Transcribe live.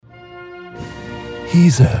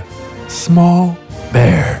He's a small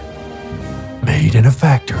bear made in a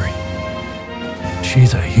factory.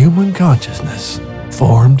 She's a human consciousness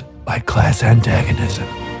formed by class antagonism.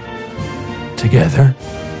 Together,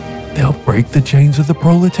 they'll break the chains of the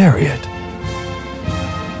proletariat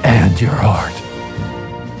and your heart.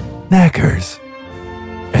 Knackers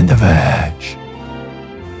and the Vag.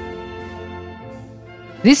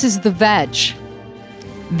 This is the Vag.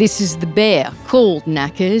 This is the bear called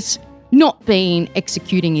Knackers, not been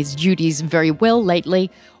executing his duties very well lately.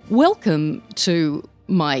 Welcome to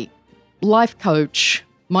my life coach,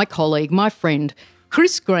 my colleague, my friend,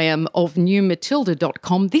 Chris Graham of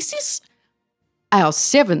newmatilda.com. This is our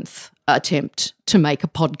 7th attempt to make a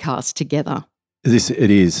podcast together. It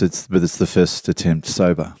is, but it's the first attempt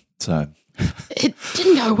sober. So It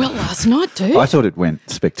didn't go well last night, dude. I thought it went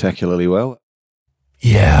spectacularly well.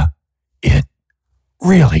 Yeah, it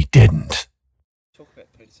really didn't. Talk about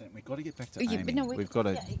Peter. We've got to get back to Yeah, Amy. but no, We've got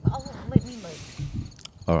to. let me move.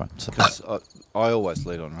 All right. So 'cause I always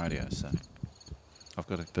lead on radio, so I've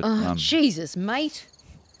got to. But Jesus, mate.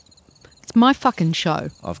 It's my fucking show.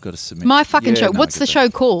 I've got to submit. My fucking Yeah, show. no, What's I the get show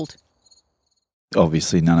that. called?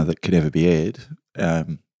 Obviously, none of that could ever be aired.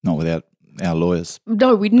 Not without our lawyers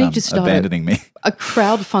No, we need to start abandoning me. a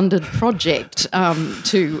crowd-funded project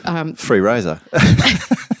to Free razor.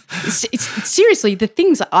 seriously, the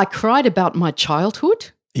things I cried about my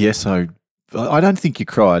childhood, Yes, I don't think you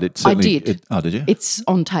cried. It certainly, did. Did you? it's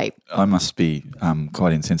on tape. I must be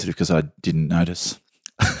quite insensitive because I didn't notice.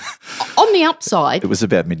 On the outside, It was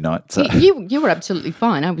about midnight. So. you were absolutely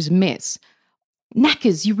fine. I was a mess.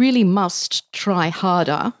 Knackers, you really must try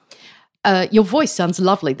harder. Your voice sounds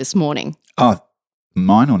lovely this morning. Oh,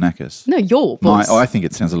 mine or Knackers? No, your voice. I think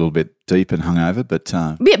it sounds a little bit deep and hungover, but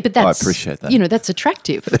Yeah, but that's, I appreciate that. You know, that's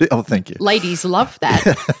attractive. Oh, thank you. Ladies love that.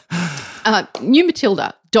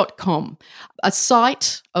 Newmatilda.com, a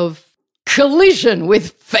site of collision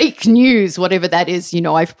with fake news, whatever that is. You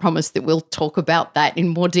know, I've promised that we'll talk about that in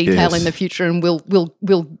more detail Yes. in the future, and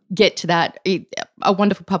we'll get to that. A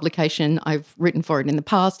wonderful publication. I've written for it in the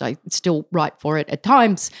past. I still write for it at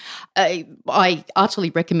times. I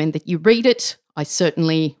utterly recommend that you read it. I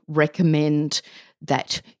certainly recommend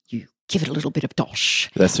that you give it a little bit of dosh.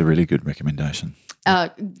 That's a really good recommendation.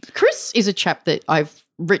 Chris is a chap that I've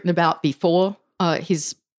written about before.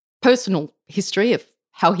 His personal history of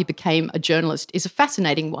how he became a journalist is a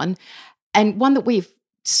fascinating one, and one that we've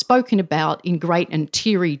spoken about in great and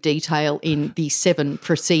teary detail in the 7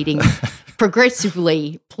 preceding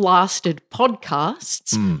progressively plastered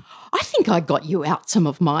podcasts. I think I got you out some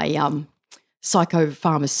of my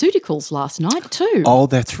psychopharmaceuticals last night too. Oh,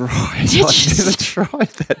 that's right. Did I've you never tried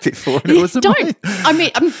that before. And it was amazing.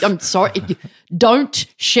 I'm sorry. Don't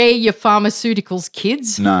share your pharmaceuticals,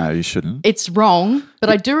 kids. No, you shouldn't. It's wrong.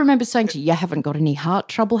 But I do remember saying to you, you haven't got any heart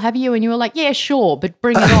trouble, have you? And you were like, yeah, sure, but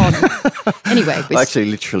bring it on. Anyway. It was, I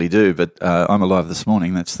actually literally do, but I'm alive this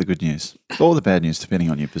morning. That's the good news. Or the bad news,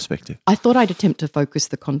 depending on your perspective. I thought I'd attempt to focus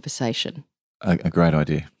the conversation. A great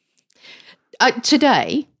idea.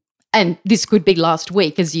 Today, and this could be last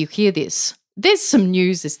week as you hear this, there's some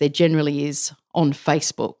news, as there generally is, on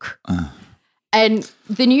Facebook. And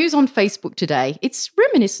the news on Facebook today, it's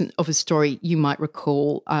reminiscent of a story you might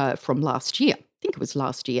recall from last year. I think it was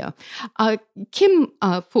last year. Kim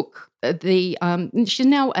Phuc, she's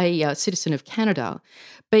now a citizen of Canada,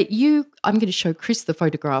 but I'm going to show Chris the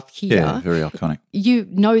photograph here. Yeah, very iconic. You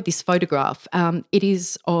know this photograph. It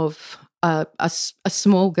is of a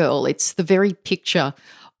small girl. It's the very picture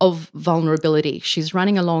of vulnerability. She's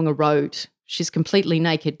running along a road. She's completely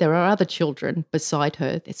naked. There are other children beside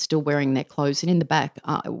her. They're still wearing their clothes. And in the back,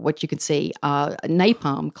 what you can see are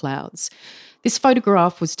napalm clouds. This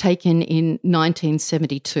photograph was taken in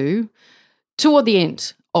 1972, toward the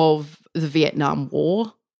end of the Vietnam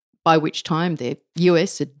War, by which time the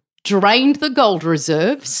US had drained the gold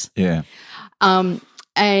reserves. Yeah. And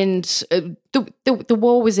the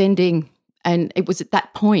war was ending. And it was at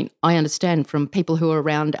that point, I understand from people who were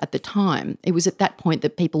around at the time, it was at that point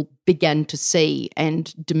that people began to see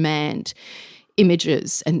and demand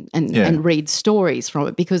images and read stories from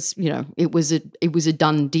it, because, you know, it was a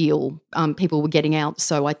done deal. People were getting out,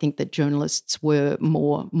 so I think that journalists were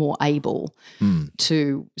more able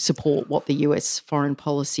to support what the US foreign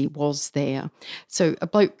policy was there. So a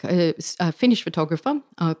bloke, a Finnish photographer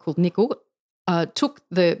called Nico, took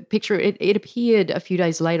the picture. It appeared a few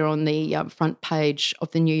days later on the front page of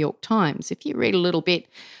the New York Times. If you read a little bit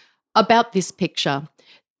about this picture,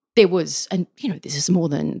 there was, and you know, this is more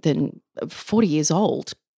than 40 years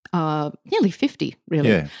old, nearly 50 really.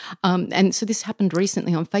 Yeah. And so this happened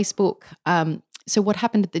recently on Facebook. So what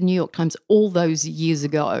happened at the New York Times all those years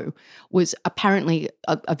ago was apparently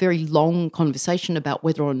a very long conversation about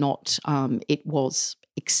whether or not it was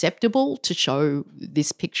acceptable to show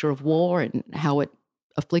this picture of war and how it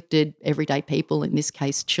afflicted everyday people, in this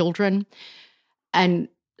case children, and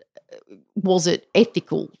was it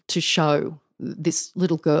ethical to show this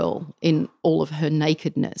little girl in all of her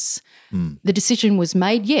nakedness? The decision was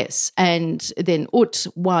made, yes, and then Ut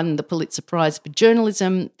won the Pulitzer Prize for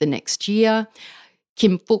Journalism the next year.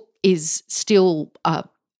 Kim Phuc is still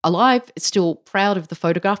alive, still proud of the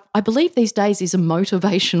photograph. I believe these days is a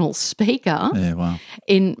motivational speaker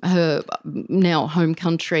in her now home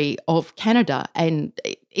country of Canada, and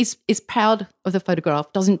is proud of the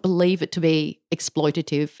photograph, doesn't believe it to be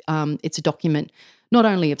exploitative. It's a document not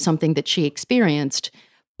only of something that she experienced,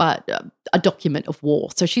 but a document of war.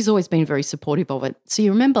 So she's always been very supportive of it. So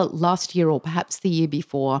you remember last year or perhaps the year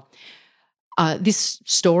before, this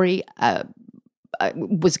story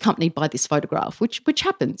was accompanied by this photograph, which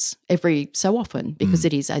happens every so often because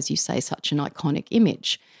it is, as you say, such an iconic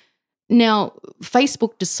image. Now,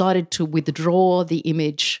 Facebook decided to withdraw the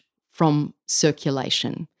image from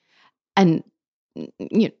circulation. And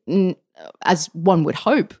as one would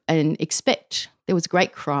hope and expect, there was a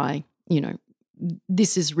great cry,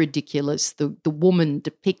 this is ridiculous. The woman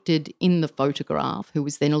depicted in the photograph, who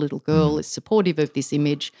was then a little girl, is supportive of this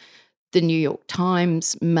image. The New York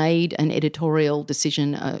Times made an editorial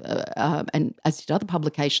decision, and as did other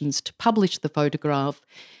publications, to publish the photograph.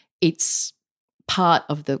 It's part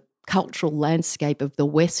of the cultural landscape of the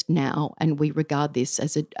West now, and we regard this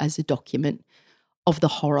as a document of the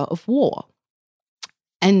horror of war.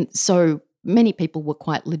 And so many people were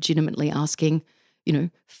quite legitimately asking,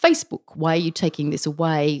 Facebook, why are you taking this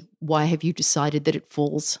away? Why have you decided that it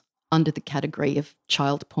falls under the category of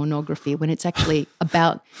child pornography when it's actually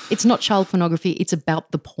it's not child pornography, it's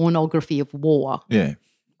about the pornography of war. Yeah.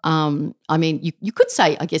 I mean, you could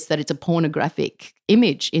say, I guess, that it's a pornographic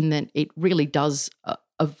image in that it really does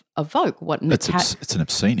evoke what an attack. It's an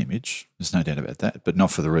obscene image. There's no doubt about that, but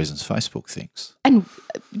not for the reasons Facebook thinks. And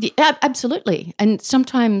absolutely. And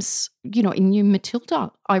sometimes, in New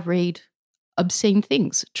Matilda, I read obscene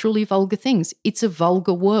things, truly vulgar things. It's a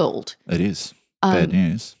vulgar world. It is. Bad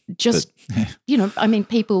news.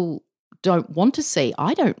 People don't want to see,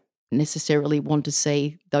 I don't necessarily want to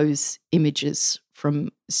see those images from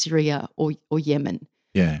Syria or Yemen.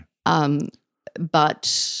 Yeah.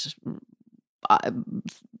 But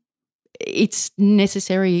it's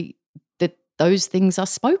necessary that those things are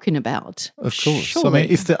spoken about. Of course. Surely. I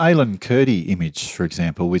mean, if the Aylan Kurdi image, for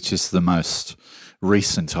example, which is the most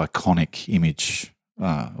recent iconic image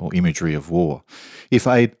or imagery of war, if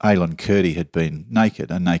Aylan Kurdi had been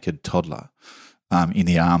naked, a naked toddler, in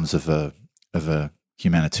the arms of a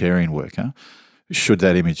humanitarian worker, should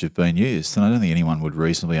that image have been used? And I don't think anyone would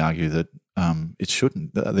reasonably argue that it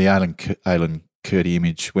shouldn't. The Aylan Kurdi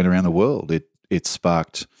image went around the world. It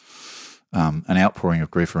sparked an outpouring of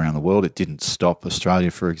grief around the world. It didn't stop Australia,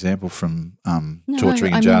 for example, from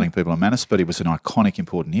torturing and jailing people in Manus, but it was an iconic,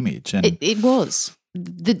 important image. And it was.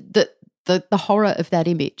 The horror of that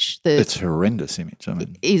image. It's a horrendous image. I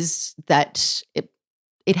mean, is that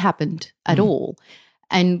it happened at all.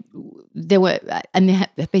 And there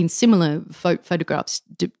have been similar photographs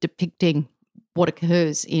depicting what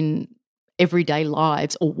occurs in everyday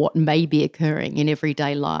lives or what may be occurring in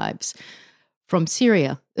everyday lives from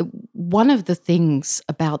Syria. One of the things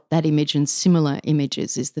about that image and similar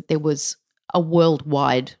images is that there was a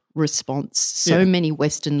worldwide response. So many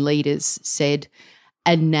Western leaders said,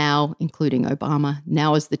 and now, including Obama,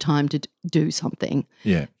 now is the time to do something.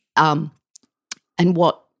 Yeah. And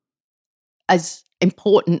what, as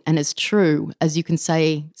important and as true as you can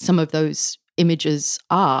say some of those images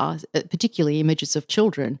are, particularly images of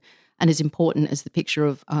children, and as important as the picture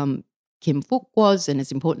of Kim Phuc was and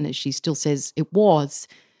as important as she still says it was,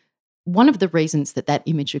 one of the reasons that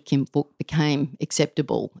image of Kim Phuc became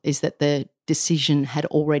acceptable is that the decision had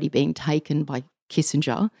already been taken by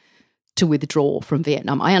Kissinger to withdraw from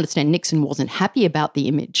Vietnam. I understand Nixon wasn't happy about the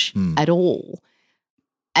image at all.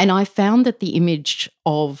 And I found that the image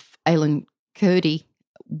of Aylan Kurdi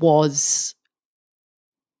was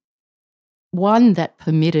one that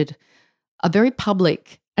permitted a very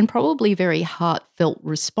public and probably very heartfelt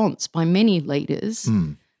response by many leaders.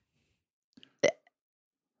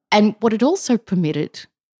 And what it also permitted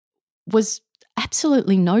was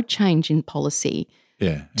absolutely no change in policy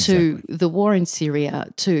to the war in Syria,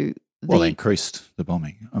 to they increased the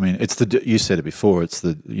bombing. I mean, you said it before. It's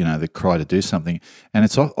the cry to do something, and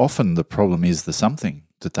it's often the problem is the something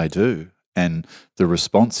that they do, and the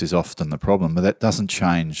response is often the problem, but that doesn't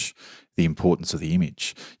change the importance of the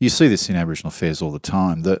image. You see this in Aboriginal affairs all the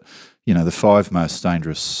time, that, you know, the 5 most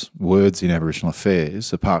dangerous words in Aboriginal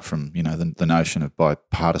affairs, apart from, you know, the notion of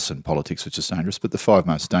bipartisan politics, which is dangerous, but the 5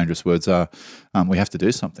 most dangerous words are we have to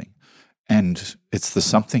do something. And it's the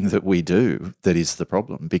something that we do that is the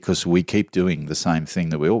problem, because we keep doing the same thing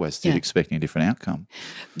that we always did, expecting a different outcome.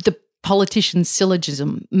 The politician's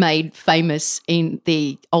syllogism, made famous in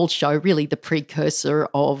the old show, really the precursor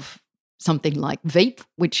of something like Veep,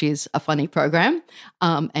 which is a funny program,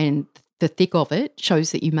 and the thick of it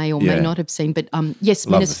shows that you may or may not have seen. But yes,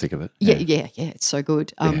 Love Minister. the thick of it. Yeah, it's so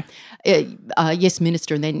good. Yes,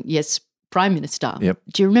 Minister, and then yes, Prime Minister. Yep.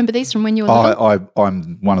 Do you remember these from when you were little?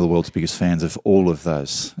 I'm one of the world's biggest fans of all of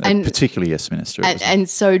those, particularly Yes Minister. And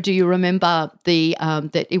so do you remember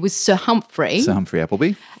that it was Sir Humphrey? Sir Humphrey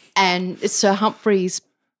Appleby. And Sir Humphrey's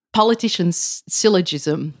politician's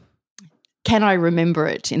syllogism, can I remember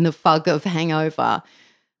it in the fug of hangover?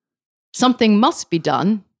 Something must be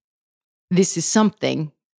done. This is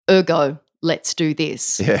something. Ergo, let's do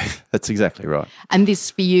this. Yeah, that's exactly right. And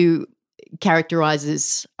this for you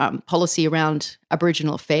characterises policy around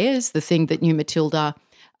Aboriginal affairs, the thing that New Matilda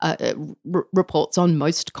reports on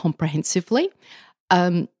most comprehensively.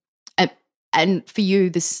 And for you,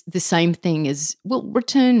 the same thing is, we'll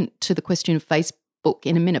return to the question of Facebook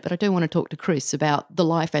in a minute, but I do want to talk to Chris about the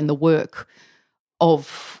life and the work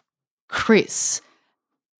of Chris.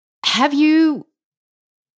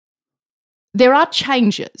 There are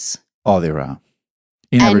changes. Oh, there are.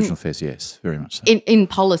 In Aboriginal affairs, yes, very much so. In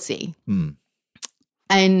policy. Mm.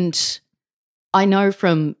 And I know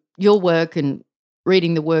from your work and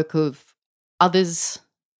reading the work of others,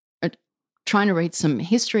 trying to read some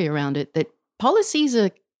history around it, that policies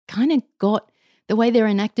are kind of got the way they're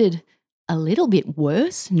enacted a little bit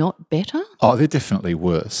worse, not better. Oh, they're definitely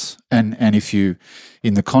worse. And if you,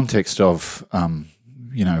 in the context of,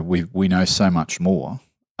 we know so much more,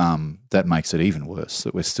 that makes it even worse,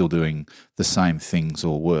 that we're still doing the same things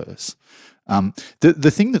or worse.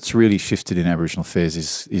 The thing that's really shifted in Aboriginal affairs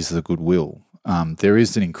is the goodwill. There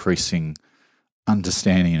is an increasing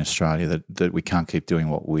understanding in Australia that we can't keep doing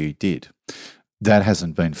what we did. That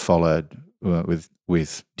hasn't been followed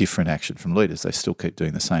with different action from leaders. They still keep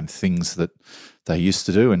doing the same things that they used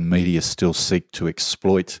to do, and media still seek to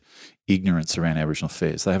exploit ignorance around Aboriginal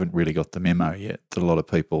affairs. They haven't really got the memo yet that a lot of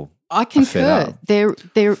people I concur. There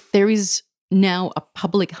is now a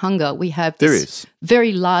public hunger. We have this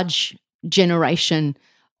very large generation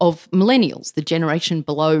of millennials, the generation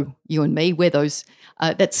below you and me. We're those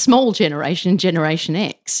that small generation, Generation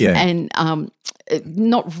X, and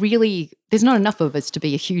not really. There's not enough of us to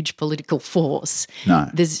be a huge political force. No,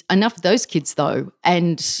 there's enough of those kids though,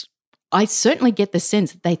 and I certainly get the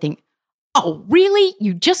sense that they think, oh, really?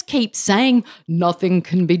 You just keep saying nothing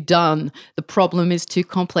can be done. The problem is too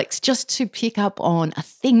complex. Just to pick up on a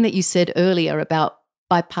thing that you said earlier about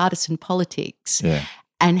bipartisan politics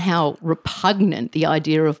and how repugnant the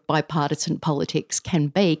idea of bipartisan politics can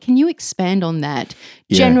be. Can you expand on that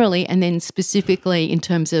generally and then specifically in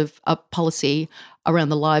terms of a policy around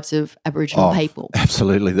the lives of Aboriginal people?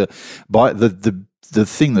 Absolutely. The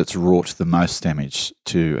thing that's wrought the most damage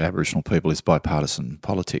to Aboriginal people is bipartisan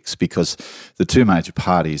politics, because the two major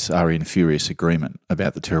parties are in furious agreement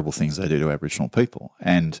about the terrible things they do to Aboriginal people.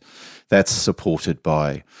 And that's supported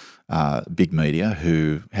by big media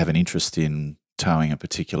who have an interest in towing a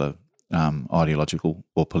particular ideological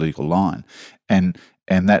or political line. And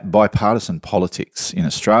that bipartisan politics in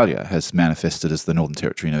Australia has manifested as the Northern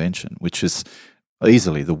Territory Intervention, which is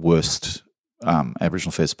easily the worst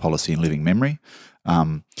Aboriginal affairs policy in living memory.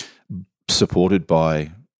 Supported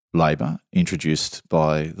by Labor, introduced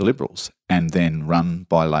by the Liberals, and then run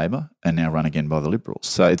by Labor, and now run again by the Liberals.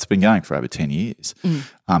 So it's been going for over 10 years.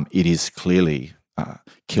 It is clearly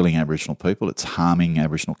killing Aboriginal people. It's harming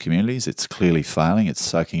Aboriginal communities. It's clearly failing. It's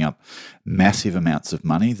soaking up massive amounts of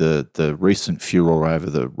money. The recent furor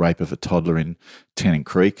over the rape of a toddler in Tennant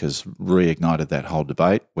Creek has reignited that whole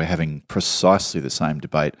debate. We're having precisely the same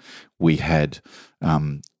debate we had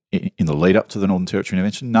in the lead up to the Northern Territory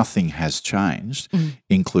Intervention. Nothing has changed,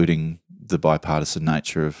 including the bipartisan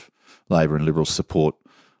nature of Labor and Liberal support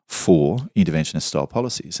for interventionist style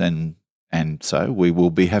policies. And so we will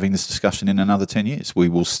be having this discussion in another 10 years. We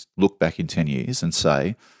will look back in 10 years and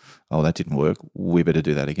say, oh, that didn't work. We better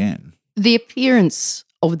do that again. The appearance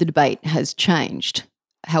of the debate has changed.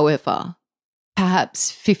 However,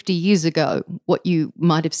 perhaps 50 years ago, what you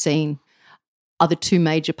might have seen are the two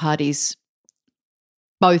major parties,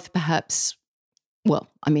 both perhaps, well,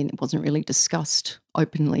 I mean, it wasn't really discussed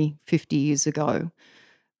openly 50 years ago,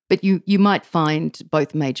 But you might find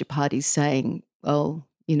both major parties saying, well,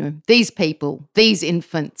 these people, these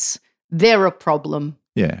infants, they're a problem.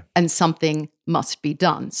 Yeah. And something must be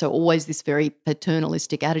done. So always this very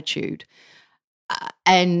paternalistic attitude.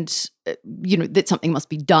 That something must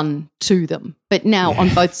be done to them. But now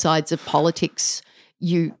on both sides of politics,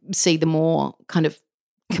 you see the more kind of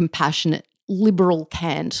compassionate, liberal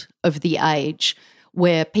cant of the age,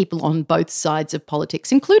 where people on both sides of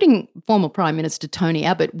politics, including former Prime Minister Tony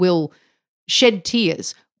Abbott, will shed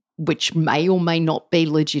tears, which may or may not be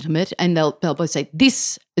legitimate, and they'll both say,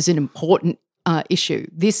 this is an important issue.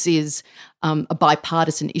 This is a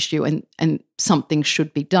bipartisan issue, and something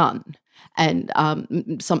should be done. And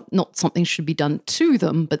not something should be done to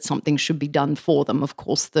them, but something should be done for them. Of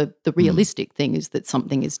course, the realistic thing is that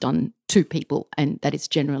something is done to people, and that is,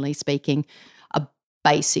 generally speaking, a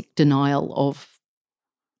basic denial of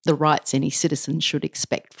the rights any citizen should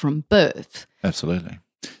expect from birth. Absolutely.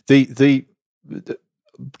 The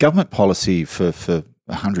government policy for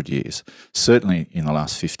 100 years, certainly in the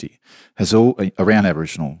last 50, has around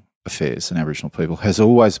Aboriginal affairs and Aboriginal people, has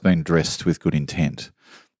always been dressed with good intent.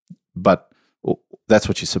 But that's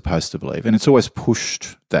what you're supposed to believe. And it's always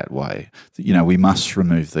pushed that way. We must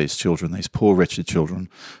remove these children, these poor, wretched children,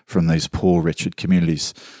 from these poor, wretched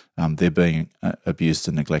communities. They're being abused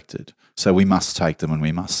and neglected. So we must take them and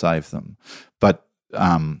we must save them. But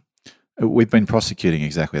we've been prosecuting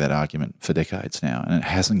exactly that argument for decades now, and it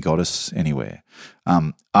hasn't got us anywhere.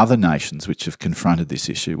 Other nations which have confronted this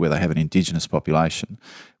issue, where they have an Indigenous population,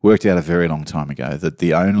 worked out a very long time ago that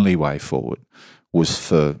the only way forward was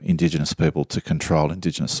for Indigenous people to control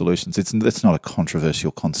Indigenous solutions. That's not a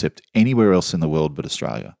controversial concept anywhere else in the world but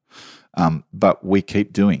Australia. But we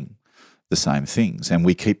keep doing the same things, and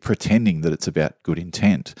we keep pretending that it's about good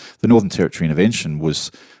intent. The Northern Territory intervention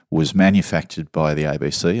was manufactured by the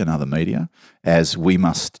ABC and other media as we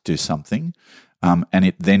must do something, and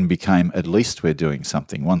it then became at least we're doing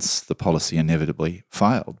something once the policy inevitably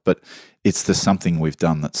failed. But it's the something we've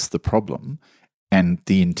done that's the problem. And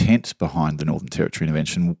the intent behind the Northern Territory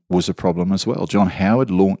intervention was a problem as well. John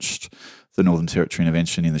Howard launched the Northern Territory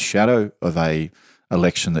intervention in the shadow of a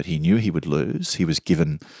election that he knew he would lose. He was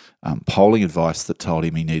given polling advice that told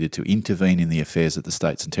him he needed to intervene in the affairs of the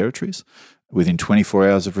states and territories. Within 24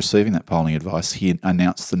 hours of receiving that polling advice, he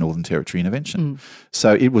announced the Northern Territory intervention.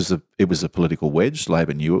 So it was a political wedge.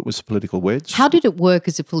 Labor knew it was a political wedge. How did it work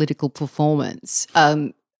as a political performance?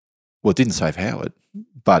 Well, it didn't save Howard,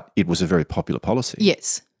 but it was a very popular policy.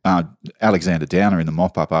 Yes. Alexander Downer in the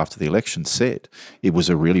mop-up after the election said it was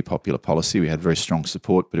a really popular policy. We had very strong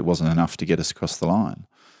support, but it wasn't enough to get us across the line.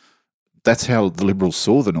 That's how the Liberals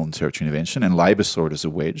saw the Northern Territory intervention, and Labor saw it as a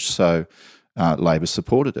wedge, so Labor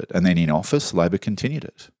supported it. And then in office, Labor continued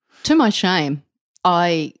it. To my shame,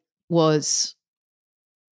 I was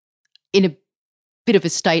in a bit of a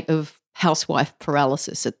state of housewife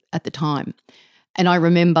paralysis at the time. And I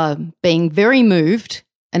remember being very moved,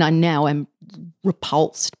 and I now am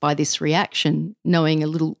repulsed by this reaction, knowing a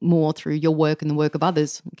little more through your work and the work of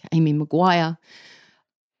others, like Amy Maguire,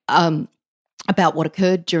 about what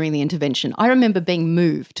occurred during the intervention. I remember being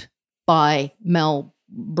moved by Mel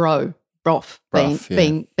Brough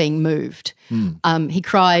being moved. He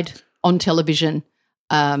cried on television.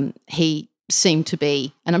 He seemed to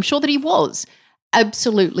be, and I'm sure that he was,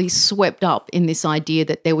 absolutely swept up in this idea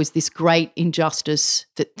that there was this great injustice,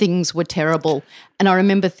 that things were terrible. And I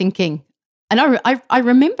remember thinking, and I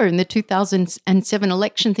remember in the 2007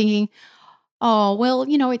 election thinking, oh, well,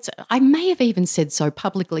 I may have even said so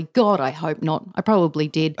publicly. God, I hope not. I probably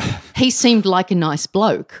did. He seemed like a nice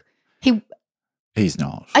bloke. He's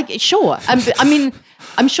not. Sure. I mean,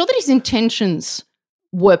 I'm sure that his intentions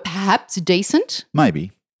were perhaps decent.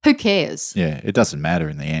 Maybe. Who cares? Yeah, it doesn't matter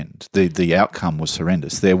in the end. The outcome was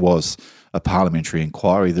horrendous. There was a parliamentary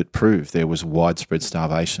inquiry that proved there was widespread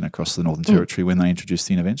starvation across the Northern Territory when they introduced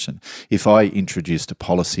the intervention. If I introduced a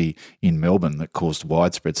policy in Melbourne that caused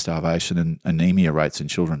widespread starvation and anemia rates in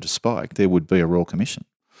children to spike, there would be a Royal Commission.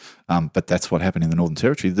 But that's what happened in the Northern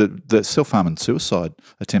Territory. The self-harm and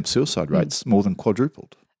attempt suicide rates more than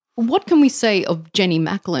quadrupled. What can we say of Jenny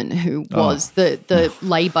Macklin, who was the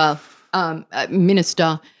Labor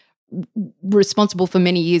minister responsible for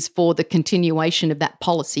many years for the continuation of that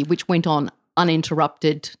policy, which went on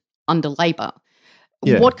uninterrupted under Labor?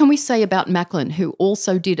 Yeah. What can we say about Macklin, who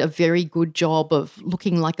also did a very good job of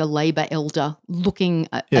looking like a Labor elder, looking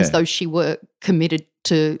as though she were committed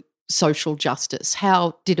to social justice?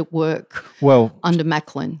 How did it work under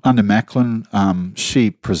Macklin? Under Macklin,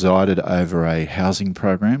 she presided over a housing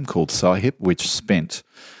program called SIHIP, which spent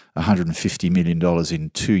 $150 million in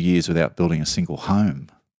 2 years without building a single home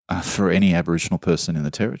for any Aboriginal person in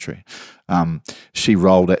the Territory. She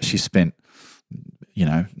spent,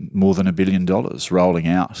 more than $1 billion rolling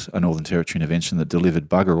out a Northern Territory intervention that delivered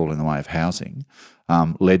bugger all in the way of housing,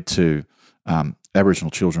 led to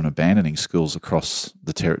Aboriginal children abandoning schools across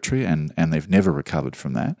the Territory, and they've never recovered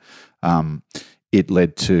from that. It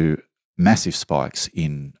led to massive spikes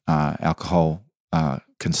in alcohol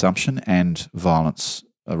consumption and violence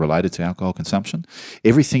related to alcohol consumption.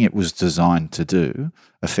 Everything it was designed to do,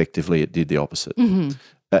 effectively, it did the opposite. Mm-hmm.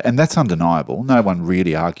 And that's undeniable. No one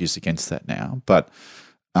really argues against that now. But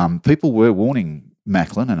people were warning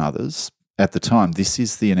Macklin and others at the time, this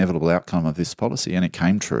is the inevitable outcome of this policy, and it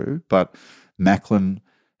came true. But Macklin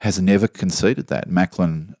has never conceded that.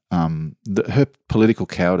 Macklin, her political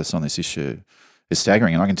cowardice on this issue is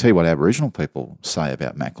staggering. And I can tell you what Aboriginal people say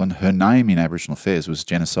about Macklin. Her name in Aboriginal affairs was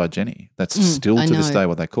Genocide Jenny. That's still to this day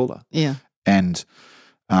what they call her. Yeah. And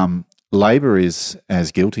Labor is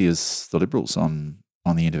as guilty as the Liberals on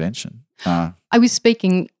the intervention. I was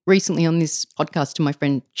speaking recently on this podcast to my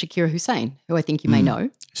friend Shakira Hussein, who I think you may know.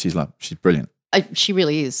 She's brilliant. She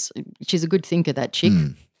really is. She's a good thinker, that chick.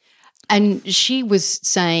 And she was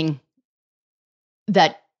saying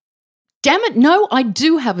that, damn it, no, I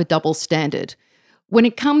do have a double standard. When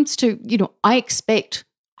it comes to, I expect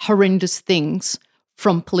horrendous things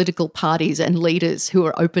from political parties and leaders who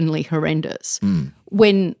are openly horrendous.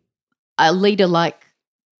 When a leader like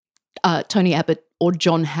Tony Abbott or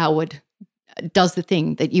John Howard does the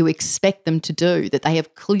thing that you expect them to do, that they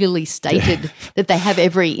have clearly stated that they have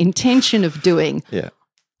every intention of doing,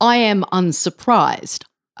 I am unsurprised.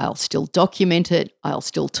 I'll still document it. I'll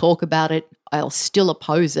still talk about it. I'll still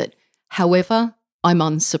oppose it. However, I'm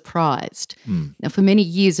unsurprised. Now, for many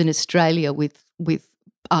years in Australia with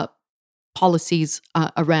policies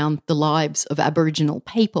around the lives of Aboriginal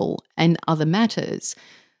people and other matters,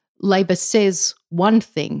 Labor says one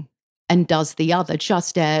thing and does the other,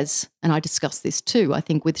 just as, and I discussed this too, I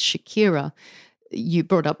think with Shakira, you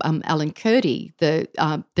brought up Alan Kurdi,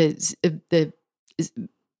 the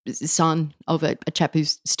son of a chap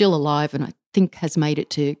who's still alive and I think has made it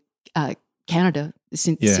to Canada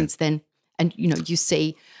since then. And, you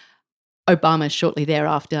see Obama shortly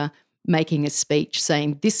thereafter making a speech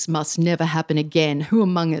saying, this must never happen again. Who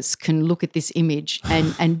among us can look at this image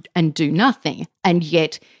and do nothing? And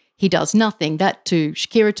yet he does nothing. That to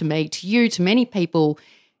Shakira, to me, to you, to many people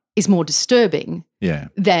is more disturbing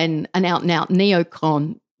than an out-and-out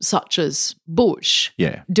neocon such as Bush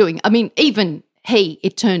doing. I mean, even he,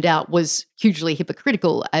 it turned out, was hugely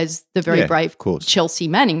hypocritical, as the very brave Chelsea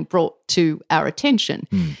Manning brought to our attention.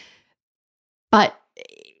 But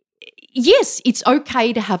yes, it's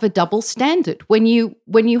okay to have a double standard when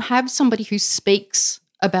you have somebody who speaks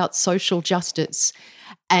about social justice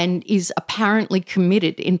and is apparently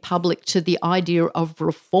committed in public to the idea of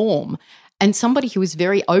reform, and somebody who is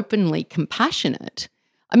very openly compassionate.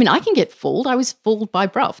 I mean, I can get fooled. I was fooled by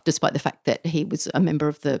Brough, despite the fact that he was a member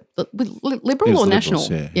of the Liberal or National?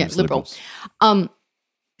 Liberal. And,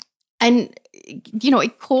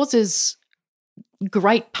 it causes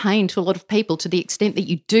great pain to a lot of people, to the extent that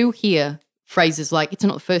you do hear phrases like, it's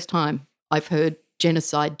not the first time I've heard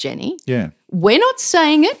Genocide Jenny. Yeah. We're not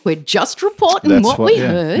saying it. We're just reporting what we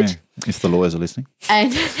heard. Yeah. If the lawyers are listening.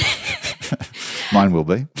 And mine will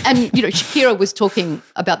be. And, Shakira was talking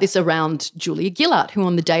about this around Julia Gillard, who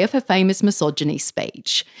on the day of her famous misogyny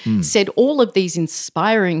speech said all of these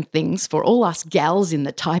inspiring things for all us gals in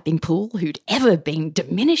the typing pool who'd ever been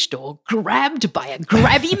diminished or grabbed by a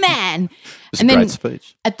grabby man. It's a great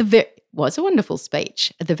speech. Was a wonderful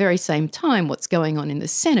speech. At the very same time, what's going on in the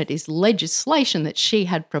Senate is legislation that she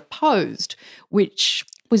had proposed, which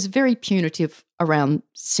was very punitive around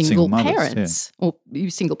single parents, or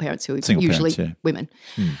single parents who are usually women.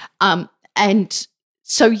 And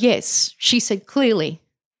so, yes, she said clearly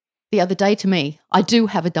the other day to me, I do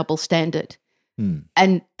have a double standard,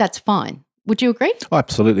 and that's fine. Would you agree? Oh,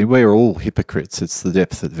 absolutely. We're all hypocrites. It's the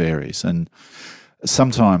depth that varies. And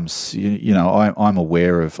sometimes, I'm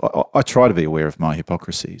aware of, I try to be aware of my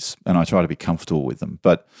hypocrisies and I try to be comfortable with them.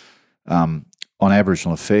 But on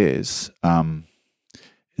Aboriginal affairs,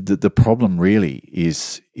 the problem really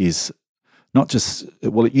is not just,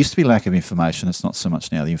 well, it used to be lack of information. It's not so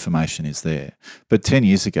much now. The information is there. But 10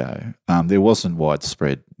 years ago, there wasn't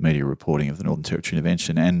widespread media reporting of the Northern Territory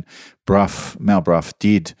intervention, and Mal Brough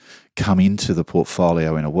did come into the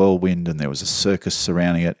portfolio in a whirlwind, and there was a circus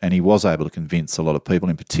surrounding it, and he was able to convince a lot of people,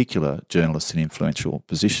 in particular journalists in influential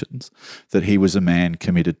positions, that he was a man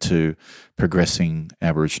committed to progressing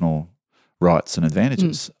Aboriginal rights and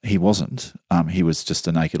advantages. He wasn't. He was just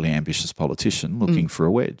a nakedly ambitious politician looking for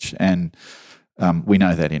a wedge. And We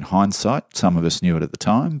know that in hindsight. Some of us knew it at the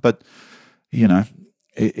time, but, you know,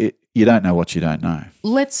 you don't know what you don't know.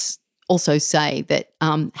 Let's also say that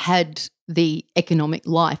had the economic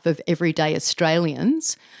life of everyday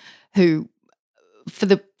Australians who, for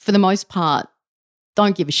the most part,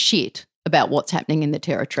 don't give a shit about what's happening in the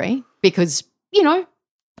Territory because, you know,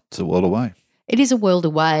 it's a world away. It is a world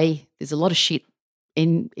away. There's a lot of shit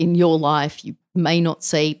in your life. You may not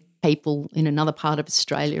see people in another part of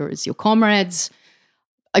Australia as your comrades.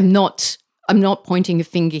 I'm not pointing a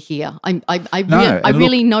finger here. I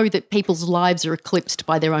really know that people's lives are eclipsed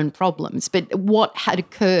by their own problems. But what had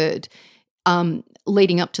occurred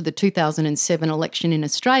leading up to the 2007 election in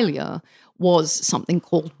Australia was something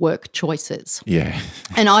called work choices. Yeah.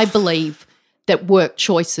 And I believe that work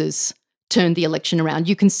choices turned the election around.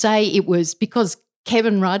 You can say it was because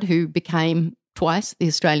Kevin Rudd, who became twice the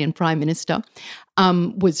Australian Prime Minister,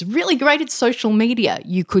 was really great at social media.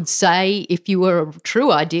 You could say, if you were a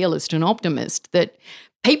true idealist and optimist, that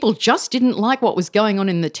people just didn't like what was going on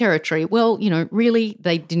in the Territory. Well, you know, really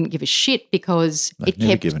they didn't give a shit because They've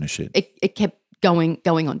never given a shit. It kept going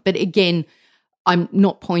on. But again, I'm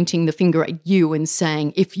not pointing the finger at you and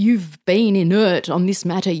saying, if you've been inert on this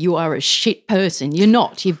matter, you are a shit person. You're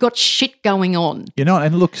not. You've got shit going on. You're not.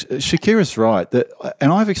 And look, Shakira's right.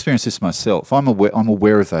 And I've experienced this myself. I'm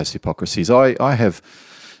aware of those hypocrisies. I have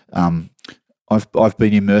I've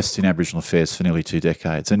been immersed in Aboriginal affairs for nearly 2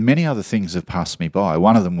 decades, and many other things have passed me by.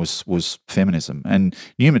 One of them was feminism. And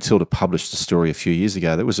New Matilda published a story a few years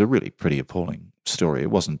ago that was a really pretty appalling story. It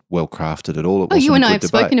wasn't well crafted at all. You and I have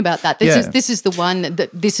spoken about that. This is the one that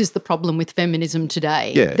this is the problem with feminism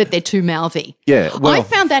today. Yeah. That they're too mouthy. Yeah, well, I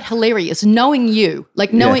found that hilarious. Knowing you,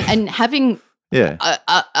 and having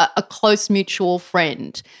a close mutual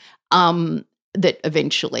friend that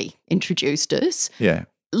eventually introduced us. Yeah.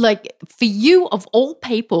 Like, for you of all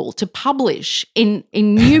people to publish in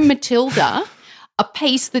New Matilda a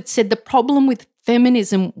piece that said the problem with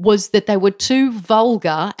feminism was that they were too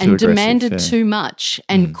vulgar and demanded too much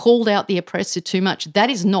and called out the oppressor too much. That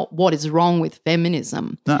is not what is wrong with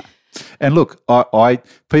feminism. No. And look,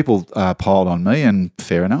 people piled on me, and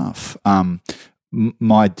fair enough.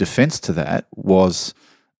 My defence to that was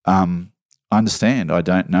I understand. I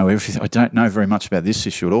don't know everything. I don't know very much about this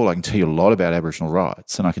issue at all. I can tell you a lot about Aboriginal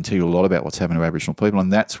rights, and I can tell you a lot about what's happened to Aboriginal people,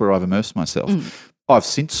 and that's where I've immersed myself. I've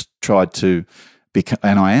since tried to become,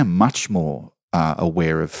 and I am much more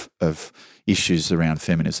aware of issues around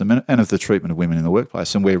feminism and of the treatment of women in the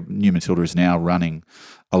workplace, and where New Matilda is now running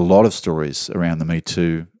a lot of stories around the Me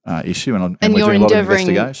Too issue, and we're doing a lot of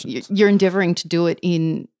investigations. You're endeavouring to do it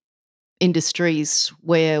in industries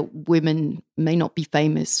where women may not be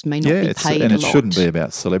famous, may not be paid and a it lot. Shouldn't be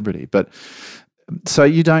about celebrity. But so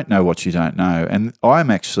you don't know what you don't know, and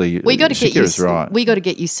I'm actually Shakira's got to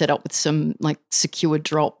get you set up with some like secure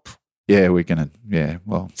drop. Yeah, we're gonna. Yeah,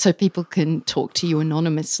 well, so people can talk to you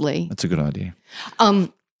anonymously. That's a good idea.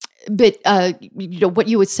 But what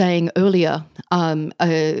you were saying earlier,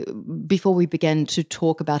 before we began to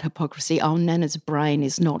talk about hypocrisy, our Nana's brain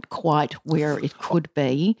is not quite where it could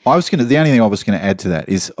be. The only thing I was going to add to that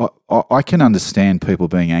is I can understand people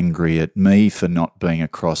being angry at me for not being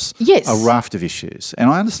across a raft of issues, and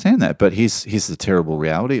I understand that. But here's the terrible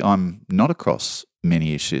reality: I'm not across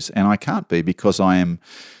many issues, and I can't be because I'm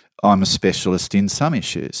a specialist in some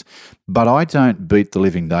issues. But I don't beat the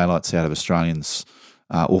living daylights out of Australians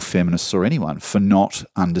or feminists or anyone for not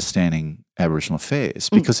understanding Aboriginal affairs,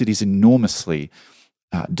 because it is enormously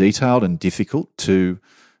detailed and difficult to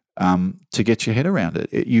get your head around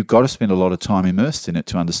it. You've got to spend a lot of time immersed in it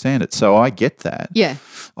to understand it. So I get that. Yeah.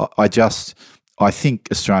 I think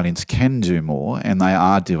Australians can do more, and they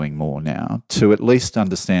are doing more now, to at least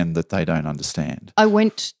understand that they don't understand. I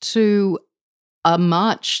went to a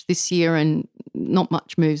march this year, and not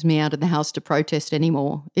much moves me out of the house to protest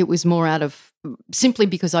anymore. It was more out of simply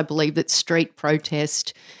because I believe that street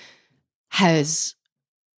protest has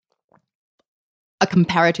a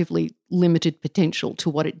comparatively limited potential to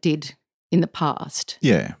what it did in the past.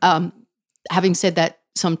 Yeah. Having said that,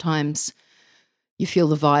 sometimes you feel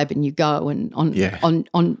the vibe and you go. And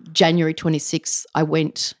on January 26th, I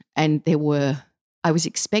went, and I was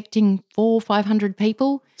expecting 400 or 500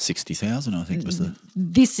 people. 60,000, I think, was the.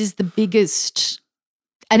 This is the biggest,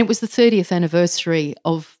 and it was the 30th anniversary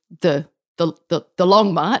of the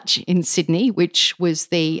Long March in Sydney, which was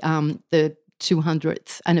the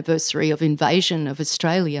 200th anniversary of invasion of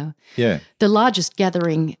Australia. Yeah. The largest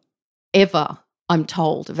gathering ever, I'm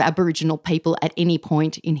told, of Aboriginal people at any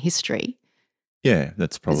point in history. Yeah,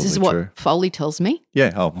 that's probably This is true. what Foley tells me.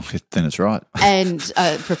 Yeah, oh, then it's right. And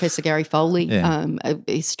Professor Gary Foley, Yeah. a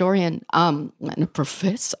historian and a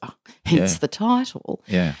professor, hence Yeah. the title.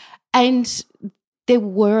 Yeah. And there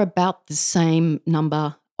were about the same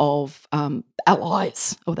number of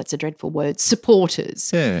allies, oh, that's a dreadful word,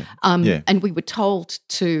 supporters. Yeah. Yeah. And we were told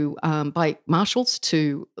to, by marshals,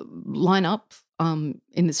 to line up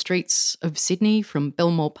in the streets of Sydney from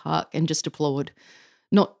Belmore Park and just applaud,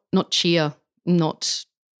 not cheer, not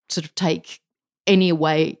sort of take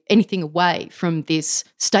anything away from this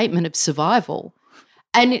statement of survival.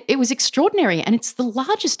 And it was extraordinary, and it's the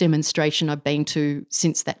largest demonstration I've been to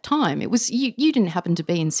since that time. It was you didn't happen to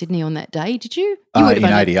be in Sydney on that day, did you? You would have In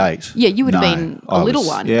only- '88. Yeah, you would have No, been I a little was-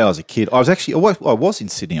 one. Yeah, I was a kid. I was actually I was in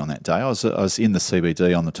Sydney on that day. I was in the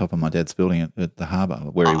CBD on the top of my dad's building at the harbour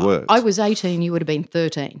where he worked. I was 18, you would have been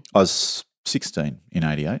 13. I was 16 in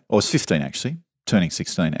 '88. I was 15 actually, turning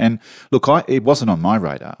 16. And look, it wasn't on my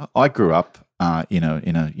radar. I grew up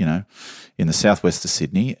in the southwest of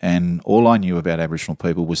Sydney, and all I knew about Aboriginal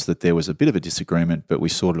people was that there was a bit of a disagreement, but we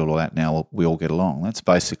sorted all that. Now we all get along. That's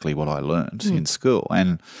basically what I learned in school.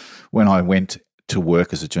 And when I went to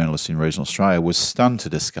work as a journalist in regional Australia, was stunned to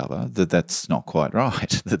discover that that's not quite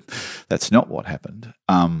right. That's not what happened.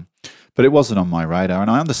 But it wasn't on my radar,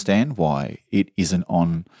 and I understand why it isn't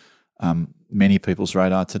on many people's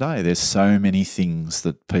radar today. There's so many things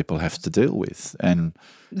that people have to deal with, and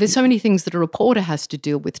There's so many things that a reporter has to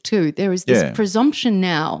deal with too. There is this Yeah. presumption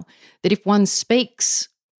now that if one speaks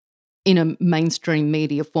in a mainstream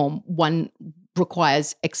media form, one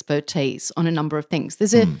requires expertise on a number of things.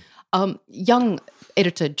 There's a young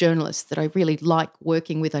editor journalist that I really like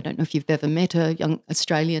working with. I don't know if you've ever met her, young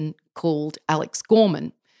Australian called Alex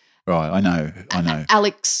Gorman. right, I know.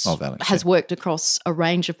 Alex Of Alex, has worked across a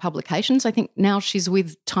range of publications. I think now she's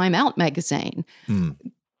with Time Out magazine.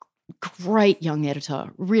 Great young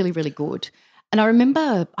editor, really, really good. And I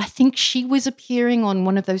remember, I think she was appearing on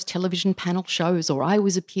one of those television panel shows, or I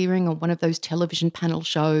was appearing on one of those television panel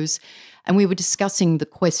shows, and we were discussing the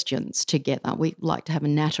questions together. We like to have a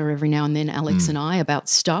natter every now and then, Alex and I, about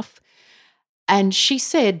stuff. And she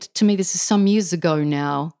said to me, this is some years ago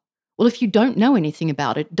now, well, if you don't know anything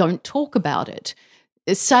about it, don't talk about it.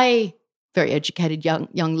 Say, very educated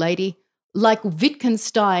young lady, like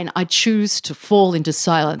Wittgenstein, I choose to fall into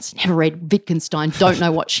silence. Never read Wittgenstein, don't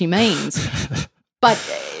know what she means. But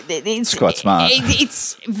it's quite smart.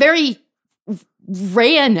 It's very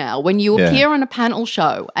rare now when you Yeah. appear on a panel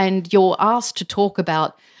show and you're asked to talk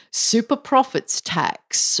about super profits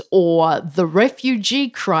tax or the refugee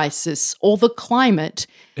crisis or the climate,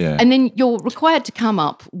 Yeah. and then you're required to come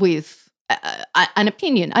up with an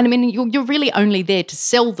opinion. And I mean, you're really only there to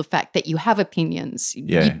sell the fact that you have opinions.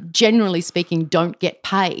 Yeah. You, generally speaking, don't get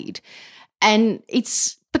paid. And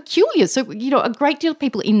it's peculiar. So, a great deal of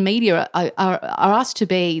people in media are asked to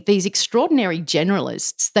be these extraordinary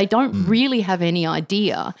generalists. They don't really have any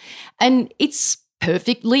idea. And it's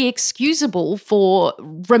perfectly excusable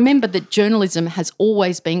remember that journalism has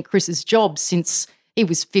always been Chris's job since he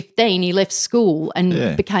was 15. He left school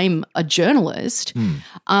and became a journalist,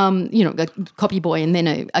 a copy boy and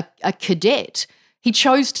then a cadet. He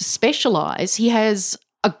chose to specialise. He has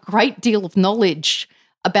a great deal of knowledge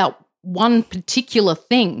about one particular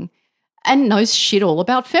thing and knows shit all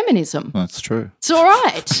about feminism. That's true. It's all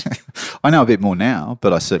right. I know a bit more now,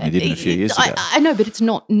 but I certainly didn't a few years ago. I know, but it's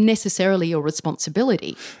not necessarily your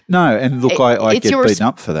responsibility. No, and look, I it's get your beaten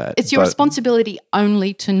up for that. It's your but- responsibility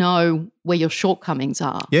only to know where your shortcomings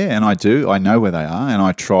are. Yeah, and I do. I know where they are, and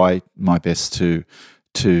I try my best to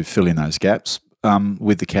fill in those gaps.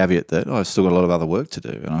 With the caveat that I've still got a lot of other work to do,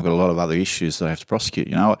 and I've got a lot of other issues that I have to prosecute.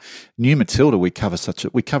 New Matilda, we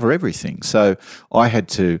cover everything. So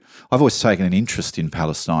I've always taken an interest in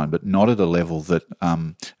Palestine, but not at a level that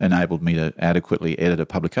enabled me to adequately edit a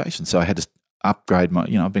publication. So I had to upgrade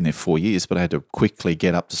I've been there 4 years, but I had to quickly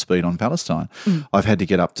get up to speed on Palestine. I've had to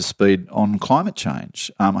get up to speed on climate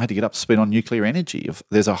change. I had to get up to speed on nuclear energy.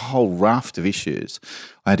 There's a whole raft of issues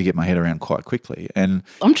I had to get my head around quite quickly. And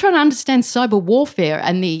I'm trying to understand cyber warfare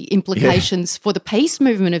and the implications for the peace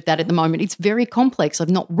movement of that at the moment. It's very complex.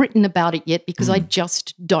 I've not written about it yet because I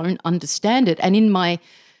just don't understand it. And in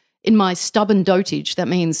my stubborn dotage, that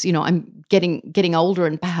means, I'm getting older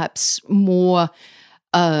and perhaps more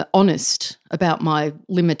honest about my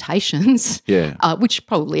limitations, which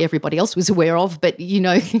probably everybody else was aware of. But,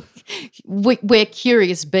 we're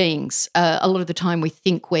curious beings. A lot of the time we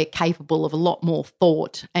think we're capable of a lot more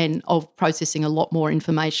thought and of processing a lot more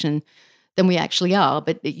information than we actually are.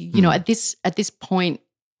 But, at this point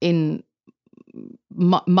in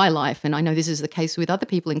my life, and I know this is the case with other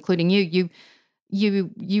people, including you,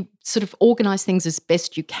 you sort of organise things as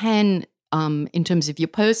best you can in terms of your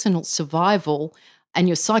personal survival and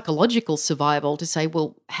your psychological survival to say,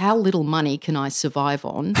 well, how little money can I survive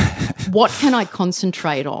on? What can I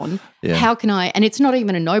concentrate on? Yeah. How can I, and it's not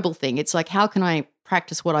even a noble thing. It's like, how can I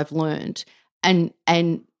practice what I've learned and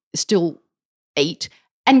still eat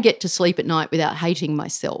and get to sleep at night without hating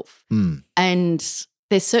myself? And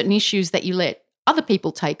there's certain issues that you let other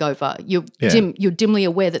people take over. You're dimly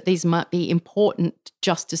aware that these might be important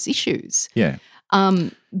justice issues. Yeah.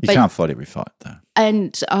 You can't fight every fight, though.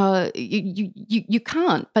 And you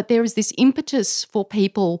can't. But there is this impetus for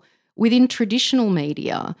people within traditional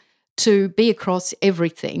media to be across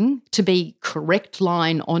everything, to be correct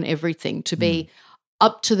line on everything, to be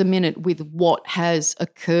up to the minute with what has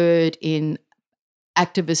occurred in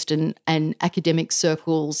activist and academic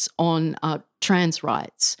circles on trans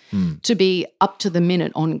rights, to be up to the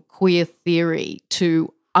minute on queer theory,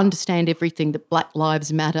 to understand everything that Black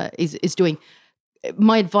Lives Matter is doing.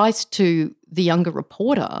 My advice to the younger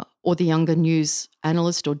reporter or the younger news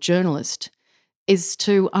analyst or journalist is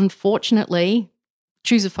to, unfortunately,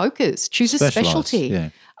 choose a focus, choose a specialty. Yeah.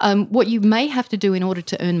 What you may have to do in order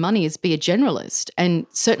to earn money is be a generalist, and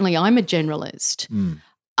certainly I'm a generalist.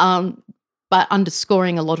 But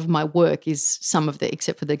underscoring a lot of my work is some of the,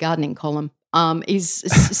 except for the gardening column, is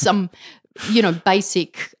some,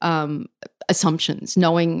 basic assumptions,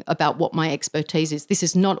 knowing about what my expertise is. This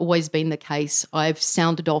has not always been the case. I've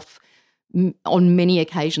sounded off on many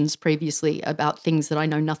occasions previously about things that I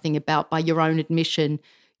know nothing about. By your own admission,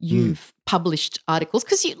 you've published articles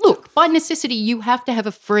because, by necessity, you have to have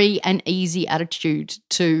a free and easy attitude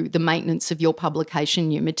to the maintenance of your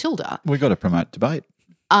publication, you Matilda. We've got to promote debate.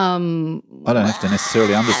 I don't have to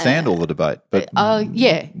necessarily understand all the debate, but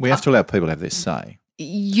we have to allow people to have their say.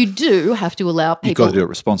 You do have to allow people. You've got to do it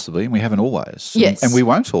responsibly, and we haven't always. Yes. And we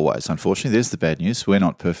won't always, unfortunately. There's the bad news. We're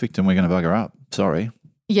not perfect, and we're going to bugger up. Sorry.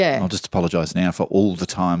 Yeah. I'll just apologise now for all the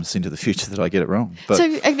times into the future that I get it wrong. But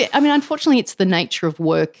so, unfortunately, it's the nature of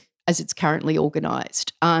work as it's currently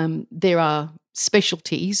organised. There are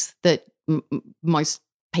specialties that most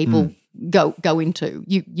people go into.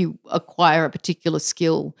 You acquire a particular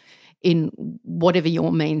skill in whatever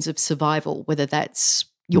your means of survival, whether that's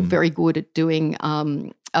you're very good at doing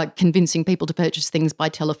convincing people to purchase things by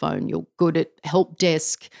telephone. You're good at help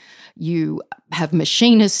desk. You have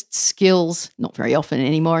machinist skills, not very often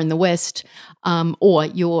anymore in the West, or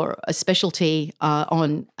you're a specialty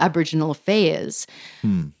on Aboriginal affairs,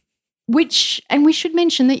 which, and we should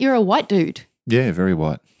mention that you're a white dude. Yeah, very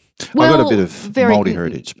white. Well, I've got a bit of Māori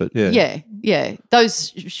heritage, but yeah. Yeah.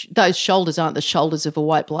 Those shoulders aren't the shoulders of a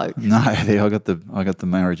white bloke. No, I got the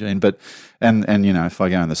Maori gene, but and if I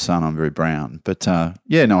go in the sun, I'm very brown. But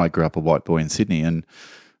I grew up a white boy in Sydney, and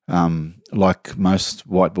like most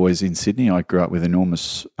white boys in Sydney, I grew up with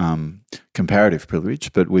enormous comparative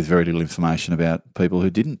privilege, but with very little information about people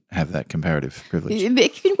who didn't have that comparative privilege.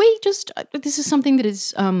 Can we just? This is something that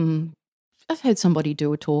is. I've heard somebody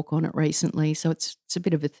do a talk on it recently, so it's a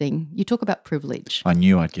bit of a thing. You talk about privilege. I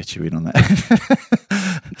knew I'd get you in on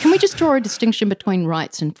that. Can we just draw a distinction between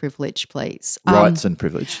rights and privilege, please? Rights and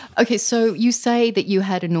privilege. Okay, so you say that you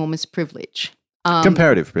had enormous privilege.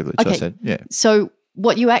 Comparative privilege, okay. I said, yeah. So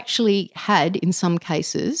what you actually had in some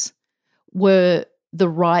cases were the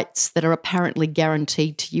rights that are apparently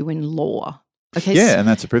guaranteed to you in law. Okay. Yeah, and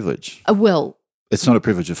that's a privilege. Well, it's not a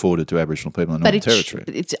privilege afforded to Aboriginal people in the Northern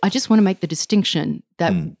Territory. I just want to make the distinction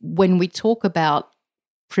that when we talk about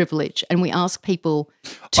privilege and we ask people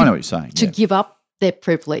I know what you're saying, to give up their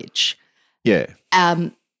privilege. Yeah.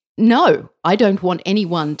 No, I don't want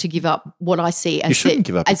anyone to give up what I see as,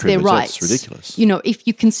 their rights. That's ridiculous. If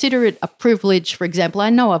you consider it a privilege, for example, I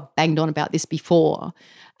know I've banged on about this before,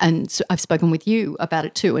 and so I've spoken with you about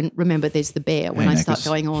it too. And remember, there's the bear when I start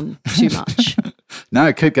going on too much.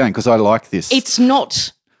 No, keep going because I like this. It's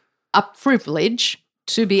not a privilege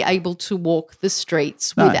to be able to walk the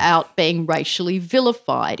streets without being racially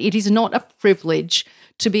vilified. It is not a privilege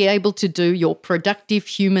to be able to do your productive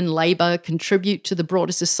human labour, contribute to the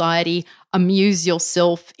broader society, amuse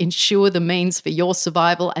yourself, ensure the means for your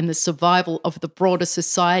survival and the survival of the broader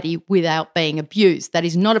society without being abused. That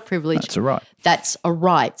is not a privilege. That's a right. That's a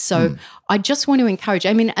right. So I just want to encourage,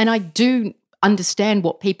 and I do understand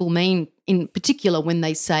what people mean in particular when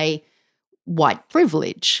they say white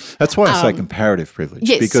privilege. That's why I say comparative privilege.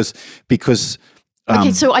 Yes. Because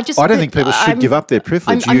okay, so I don't think people should give up their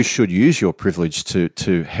privilege. You should use your privilege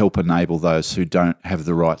to help enable those who don't have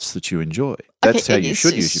the rights that you enjoy. That's how you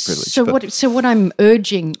should use your privilege. So what I'm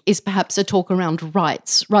urging is perhaps a talk around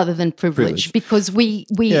rights rather than privilege. Because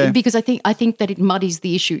because I think that it muddies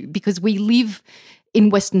the issue, because we live in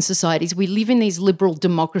Western societies, we live in these liberal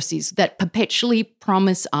democracies that perpetually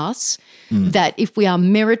promise us that if we are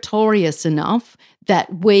meritorious enough,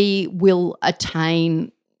 that we will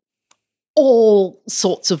attain all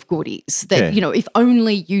sorts of goodies. That, if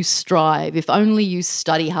only you strive, if only you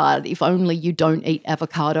study hard, if only you don't eat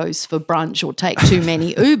avocados for brunch or take too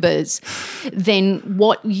many Ubers, then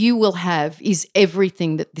what you will have is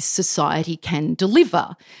everything that this society can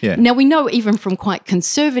deliver. Yeah. Now, we know even from quite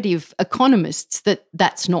conservative economists that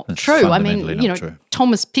that's not true. I mean, fundamentally not true.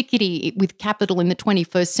 Thomas Piketty with Capital in the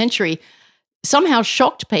 21st century somehow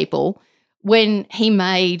shocked people when he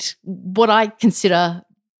made what I consider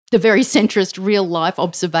the very centrist real-life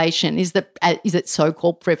observation is that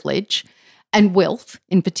so-called privilege and wealth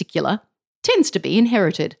in particular tends to be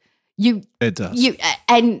inherited. It does.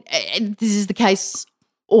 And this is the case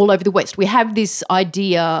all over the West. We have this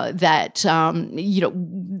idea that,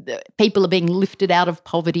 people are being lifted out of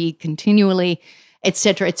poverty continually, et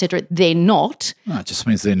cetera, et cetera. They're not. No, it just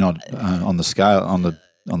means they're not on the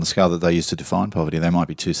scale that they use to define poverty. They might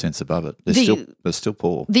be 2 cents above it. They're still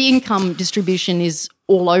poor. The income distribution is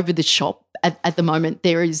all over the shop at the moment.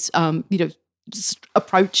 There is, just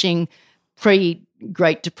approaching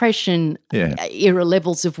pre-Great Depression era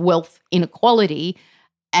levels of wealth inequality,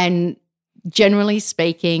 and generally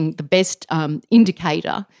speaking, the best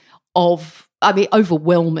indicator of,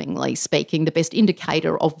 overwhelmingly speaking, the best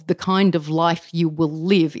indicator of the kind of life you will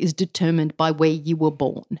live is determined by where you were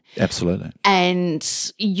born. Absolutely. And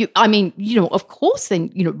of course, then,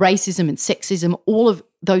 racism and sexism, all of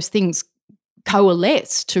those things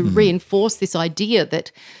coalesce to reinforce this idea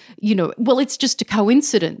that, it's just a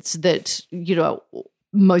coincidence that,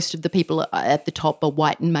 most of the people at the top are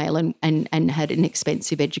white and male and had an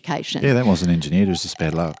expensive education. Yeah, that wasn't engineered. It was just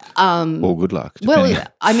bad luck or good luck.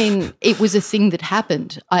 It was a thing that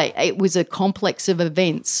happened. It was a complex of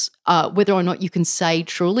events. Whether or not you can say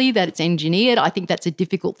truly that it's engineered, I think that's a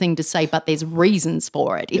difficult thing to say, but there's reasons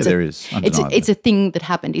for it. There is. It's a thing that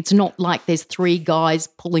happened. It's not like there's three guys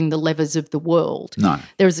pulling the levers of the world. No.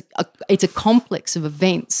 It's a complex of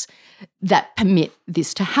events that permit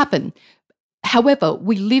this to happen. However,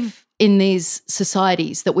 we live in these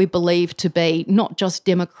societies that we believe to be not just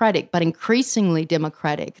democratic, but increasingly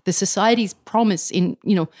democratic. The societies promise in,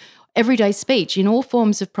 everyday speech, in all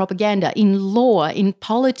forms of propaganda, in law, in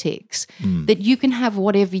politics, that you can have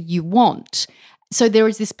whatever you want. So there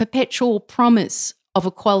is this perpetual promise of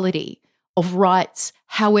equality, of rights.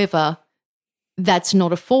 However, that's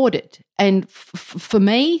not afforded. And for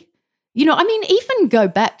me, even go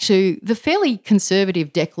back to the fairly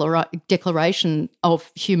conservative Declaration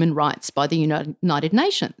of Human Rights by the United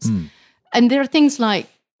Nations. And there are things like,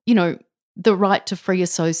 the right to free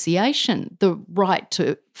association, the right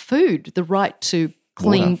to food, the right to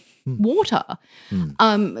clean water,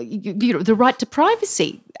 the right to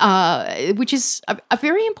privacy, which is a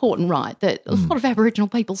very important right that a lot of Aboriginal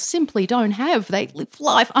people simply don't have. They live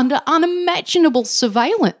life under unimaginable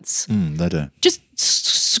surveillance. They do. Just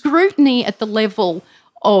scrutiny at the level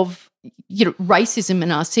of, racism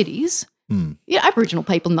in our cities. Aboriginal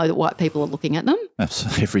people know that white people are looking at them.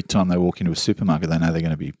 Absolutely. Every time they walk into a supermarket, they know they're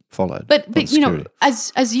going to be followed. But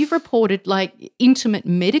as you've reported, like intimate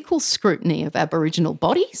medical scrutiny of Aboriginal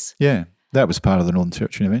bodies. Yeah, that was part of the Northern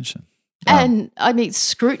Territory Intervention. And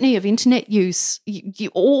scrutiny of internet use,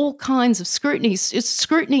 all kinds of scrutinies. It's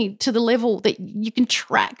scrutiny to the level that you can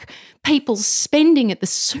track people's spending at the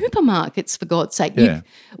supermarkets, for God's sake. Yeah.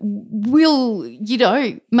 Will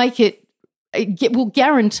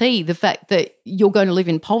guarantee the fact that you're going to live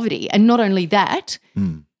in poverty. And not only that,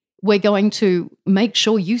 we're going to make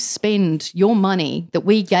sure you spend your money that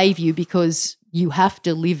we gave you because you have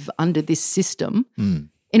to live under this system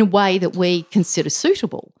in a way that we consider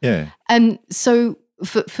suitable. Yeah. And so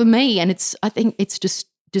for me, and I think it's just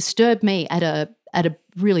disturbed me at a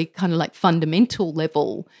really kind of like fundamental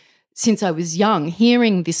level since I was young,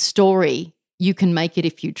 hearing this story, you can make it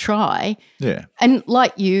if you try. Yeah. And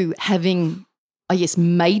like you having, I guess,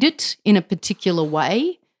 made it in a particular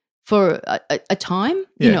way for a time,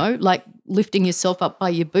 like lifting yourself up by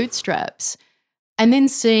your bootstraps and then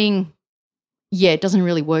seeing, it doesn't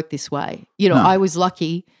really work this way. No. I was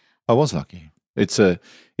lucky. I was lucky. It's a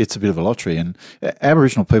bit of a lottery, and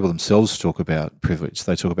Aboriginal people themselves talk about privilege.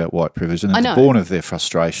 They talk about white privilege, and it's born of their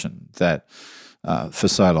frustration that for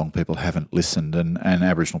so long people haven't listened, and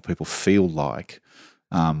Aboriginal people feel like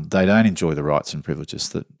they don't enjoy the rights and privileges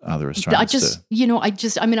that other Australians do.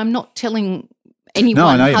 I'm not telling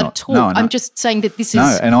anyone how to talk. No. I'm just saying that this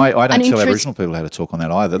is and I don't tell Aboriginal people how to talk on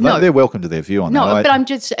that either. They're welcome to their view on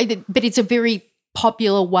that. But it's a very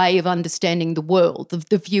popular way of understanding the world.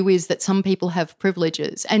 The view is that some people have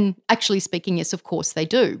privileges. And actually speaking, yes, of course they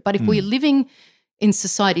do. But if we're living in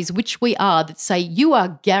societies, which we are, that say you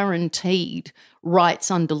are guaranteed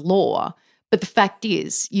rights under law, but the fact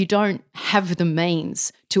is you don't have the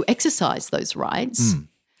means to exercise those rights,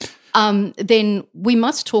 then we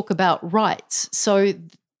must talk about rights. So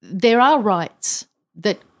there are rights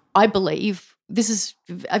that I believe this is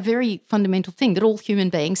a very fundamental thing that all human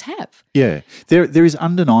beings have. Yeah. There is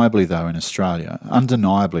undeniably, though, in Australia,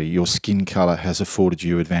 your skin colour has afforded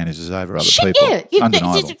you advantages over other people. Yeah.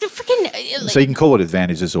 Undeniable. So you can call it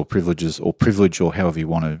advantages or privileges or privilege or however you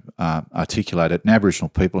want to articulate it. And Aboriginal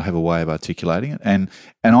people have a way of articulating it. And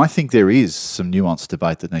I think there is some nuanced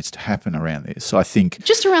debate that needs to happen around this. So I think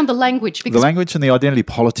just around the language. Because the language and the identity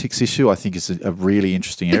politics issue I think is a really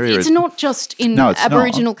interesting area. It's not just in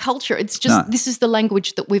Aboriginal culture. It's just this is the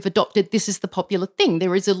language that we've adopted. This is the popular thing.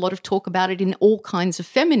 There is a lot of talk about it in all kinds of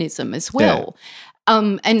feminism as well.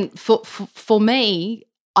 Yeah. And for me,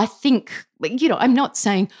 I think, I'm not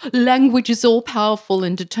saying language is all powerful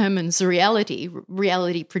and determines the reality.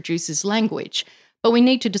 Reality produces language. But we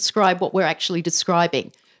need to describe what we're actually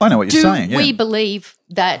describing. I know what you're saying. Do we believe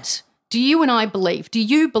that, do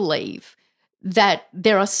you believe that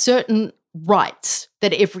there are certain rights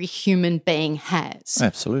that every human being has?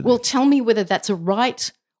 Absolutely. Well, tell me whether that's a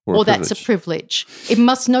right or that's a privilege. It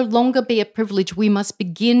must no longer be a privilege. We must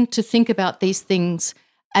begin to think about these things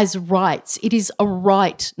as rights. It is a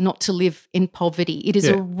right not to live in poverty. It is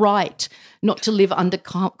a right not to live under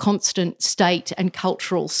constant state and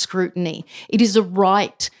cultural scrutiny. It is a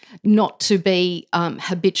right not to be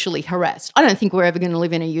habitually harassed. I don't think we're ever going to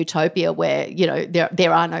live in a utopia where,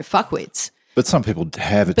 there are no fuckwits. But some people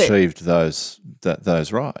have achieved those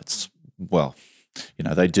rights. Well,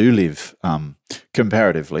 they do live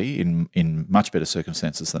comparatively in much better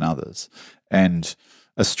circumstances than others. And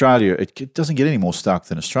Australia, it doesn't get any more stark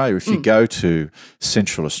than Australia. If you go to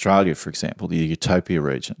Central Australia, for example, the Utopia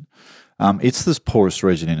region, it's the poorest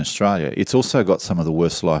region in Australia. It's also got some of the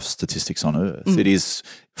worst life statistics on earth. It is,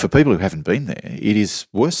 for people who haven't been there, it is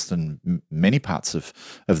worse than many parts of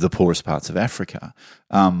the poorest parts of Africa.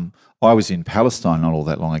 I was in Palestine not all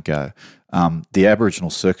that long ago. The Aboriginal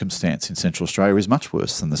circumstance in Central Australia is much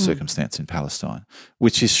worse than the circumstance in Palestine,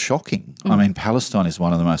 which is shocking. I mean, Palestine is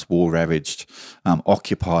one of the most war-ravaged,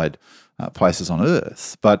 occupied places on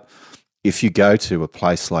earth. But if you go to a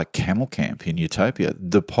place like Camel Camp in Utopia,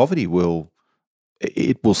 the poverty will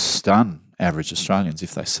stun average Australians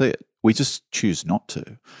if they see it. We just choose not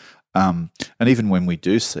to. And even when we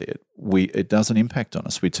do see it, it doesn't impact on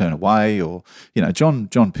us. We turn away, or John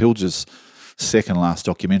Pilger's second last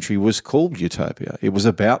documentary was called Utopia. It was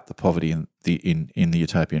about the poverty in the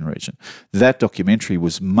Utopian region. That documentary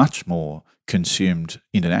was much more consumed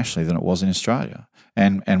internationally than it was in Australia.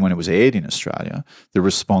 And when it was aired in Australia, the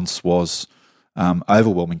response was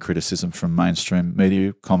overwhelming criticism from mainstream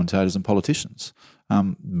media commentators and politicians.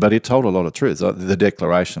 But it told a lot of truth. The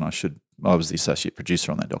Declaration, I was the associate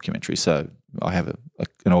producer on that documentary, so I have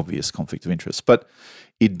an obvious conflict of interest. But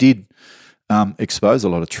it did expose a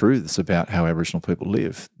lot of truths about how Aboriginal people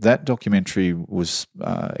live. That documentary was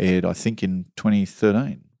aired, I think, in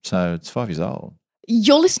 2013, so it's 5 years old.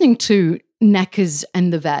 You're listening to Knackers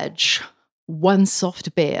and the Vag. One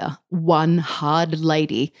soft bear, one hard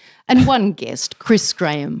lady, and one guest, Chris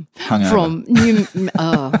Graham from New.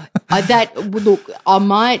 I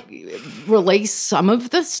might release some of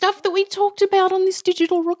the stuff that we talked about on this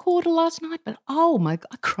digital recorder last night, but oh my God,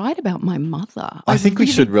 I cried about my mother. I think we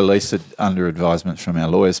should release it under advisement from our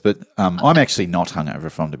lawyers, but I'm actually not hungover,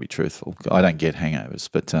 if I'm to be truthful. I don't get hangovers,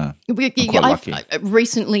 but I'm quite lucky.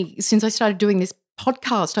 Recently, since I started doing this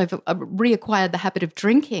podcast, I've reacquired the habit of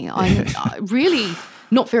drinking. I'm really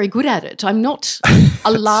not very good at it. I'm not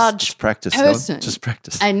a large just practice, person. Just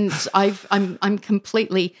practice. And I'm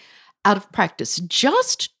completely out of practice.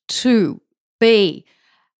 Just to be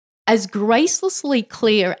as gracelessly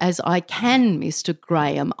clear as I can, Mr.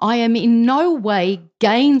 Graham, I am in no way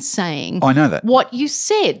gainsaying what you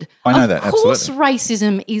said. I know that, absolutely. Of course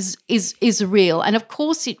racism is real, and of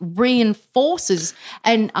course it reinforces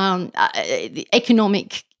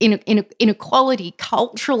economic inequality,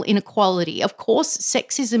 cultural inequality. Of course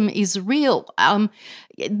sexism is real.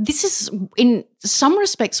 This is, in some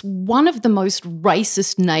respects, one of the most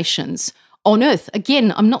racist nations on earth.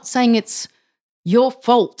 Again, I'm not saying it's your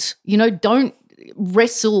fault. Don't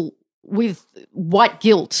wrestle with white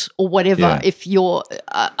guilt or whatever if you're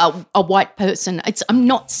a white person. I'm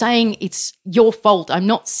not saying it's your fault. I'm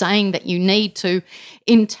not saying that you need to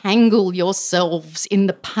entangle yourselves in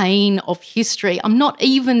the pain of history. I'm not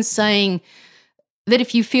even saying that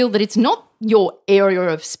if you feel that it's not your area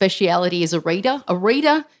of speciality is a reader. A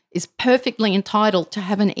reader is perfectly entitled to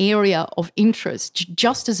have an area of interest.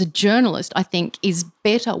 Just as a journalist, I think, is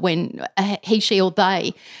better when he, she, or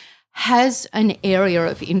they has an area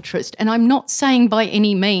of interest. And I'm not saying by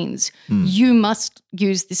any means you must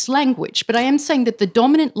use this language, but I am saying that the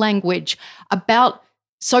dominant language about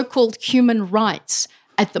so-called human rights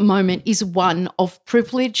at the moment is one of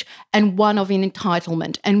privilege and one of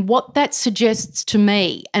entitlement. And what that suggests to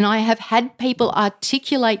me, and I have had people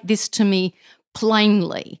articulate this to me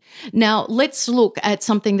plainly. Now, let's look at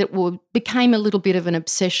something that became a little bit of an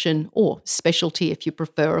obsession, or specialty if you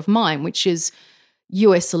prefer, of mine, which is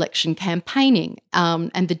US election campaigning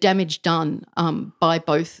and the damage done by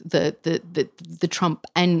both the Trump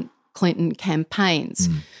and Clinton campaigns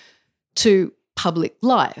to public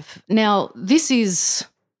life. Now, this is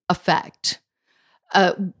a fact.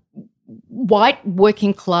 White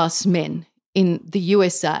working class men in the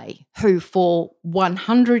USA who for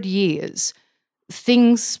 100 years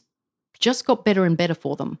things just got better and better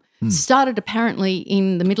for them. Started apparently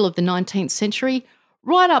in the middle of the 19th century,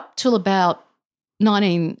 right up till about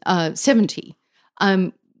 1970.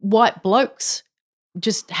 White blokes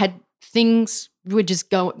just had things were just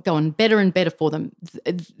going better and better for them.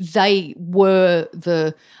 They were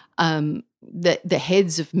the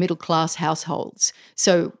heads of middle class households.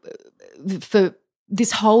 So for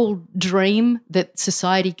this whole dream that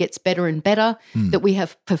society gets better and better, that we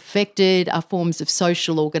have perfected our forms of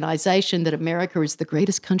social organisation, that America is the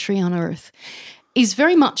greatest country on earth, is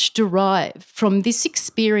very much derived from this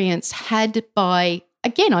experience had by,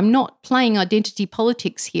 again, I'm not playing identity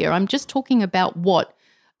politics here, I'm just talking about what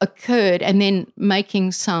occurred and then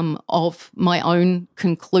making some of my own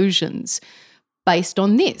conclusions based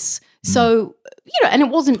on this. So, and it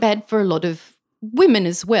wasn't bad for a lot of women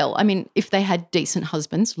as well. I mean, if they had decent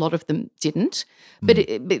husbands, a lot of them didn't. But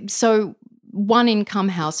so one-income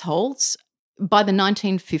households, by the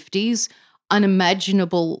 1950s,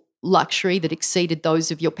 unimaginable luxury that exceeded those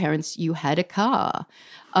of your parents. You had a car.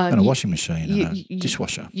 And a washing machine and a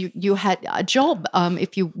dishwasher. You had a job.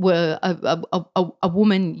 If you were a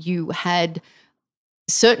woman, you had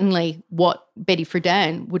certainly what Betty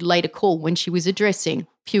Friedan would later call, when she was addressing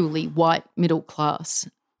purely white middle-class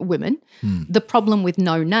women, the problem with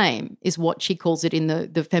no name is what she calls it in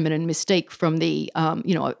the Feminine Mystique from the,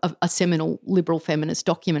 a seminal liberal feminist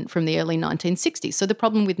document from the early 1960s. So the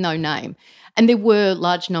problem with no name. And there were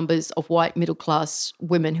large numbers of white middle-class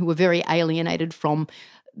women who were very alienated from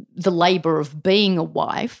the labour of being a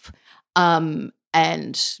wife, and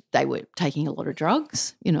they were taking a lot of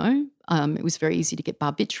drugs, it was very easy to get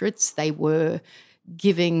barbiturates. They were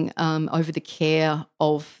giving over the care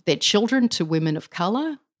of their children to women of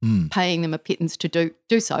colour, paying them a pittance to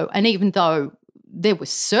do so. And even though there were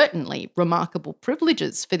certainly remarkable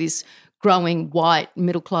privileges for this growing white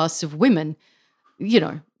middle class of women,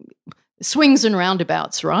 swings and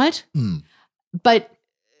roundabouts, right? But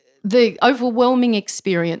the overwhelming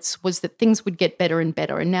experience was that things would get better and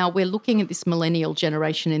better. And now we're looking at this millennial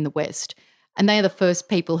generation in the West, and they are the first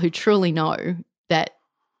people who truly know that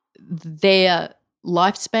their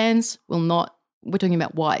lifespans will not, we're talking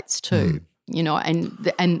about whites too, and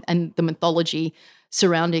the mythology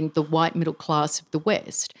surrounding the white middle class of the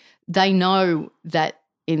West. They know that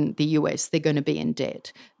in the US they're going to be in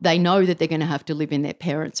debt. They know that they're going to have to live in their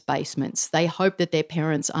parents' basements. They hope that their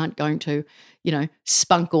parents aren't going to,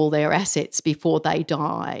 spunk all their assets before they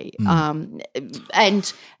die.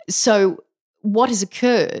 And so what has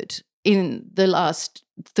occurred in the last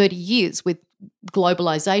 30 years with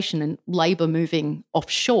globalisation and labour moving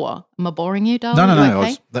offshore. Am I boring you, darling? No.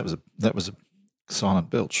 Okay? That was a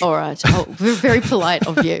silent belch. All right. Oh, very polite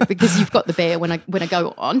of you, because you've got the bear when I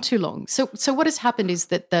go on too long. So what has happened is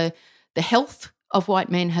that the health of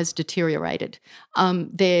white men has deteriorated.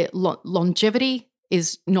 Their longevity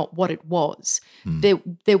is not what it was.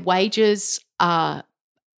 Their wages are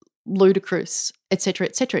ludicrous, et cetera,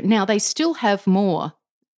 et cetera. Now, they still have more,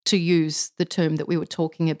 to use the term that we were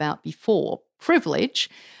talking about before, privilege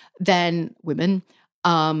than women,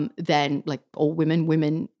 than like all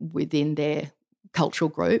women within their cultural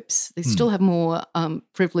groups. They still have more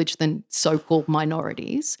privilege than so-called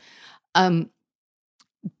minorities.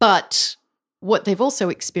 But what they've also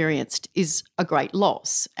experienced is a great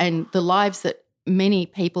loss, and the lives that many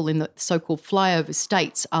people in the so-called flyover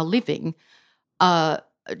states are living are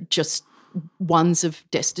just ones of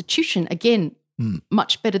destitution. Again,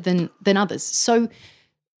 much better than others. So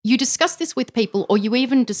you discuss this with people, or you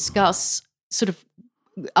even discuss sort of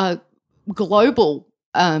global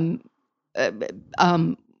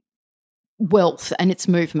wealth and its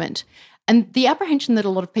movement. And the apprehension that a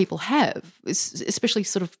lot of people have, especially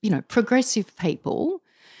sort of, progressive people,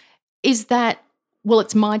 is that, well,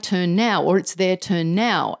 it's my turn now or it's their turn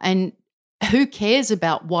now. And who cares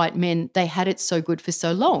about white men? They had it so good for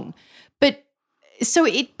so long. But so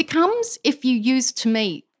it becomes, if you use, to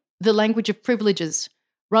me, the language of privileges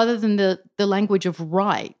rather than the language of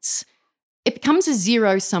rights, it becomes a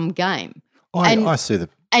zero-sum game. I see the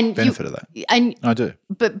benefit of that. And I do.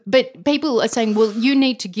 But people are saying, well, you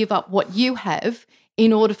need to give up what you have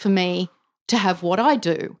in order for me to have what I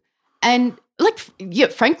do. And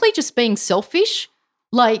frankly, just being selfish,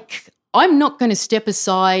 I'm not going to step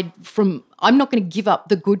aside I'm not going to give up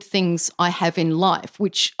the good things I have in life,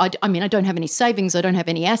 which I don't have any savings, I don't have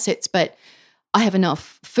any assets, but I have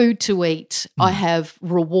enough food to eat. I have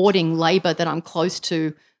rewarding labor that I'm close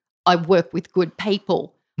to. I work with good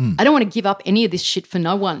people. I don't want to give up any of this shit for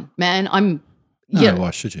no one, man. Why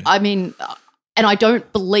should you? I mean, and I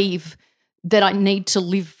don't believe that I need to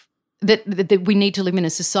live, that we need to live in a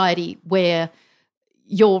society where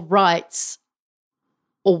your rights,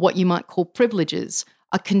 or what you might call privileges,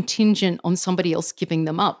 are contingent on somebody else giving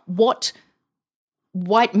them up. What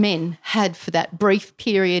white men had for that brief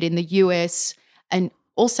period in the US and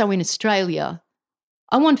also in Australia,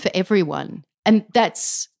 I want for everyone. And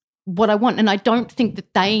that's what I want. And I don't think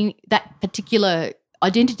that that particular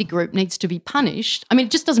identity group needs to be punished. I mean,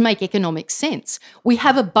 it just doesn't make economic sense. We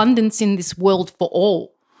have abundance in this world for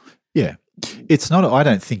all. Yeah. It's not, I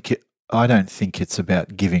don't think it's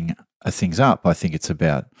about giving things up. I think it's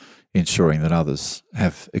about ensuring that others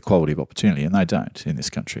have equality of opportunity, and they don't in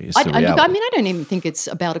this country. It's the reality. I don't even think it's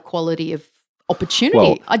about equality of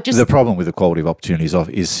opportunity. Well, the problem with equality of opportunities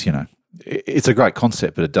is, it's a great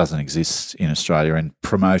concept, but it doesn't exist in Australia, and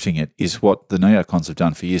promoting it is what the neocons have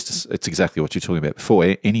done for years. It's exactly what you're talking about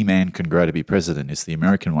before. Any man can grow to be president is the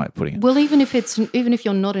American way of putting it. Well, even if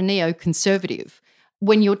you're not a neoconservative,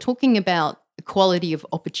 when you're talking about equality of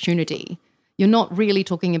opportunity, you're not really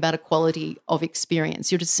talking about equality of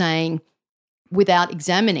experience. You're just saying, without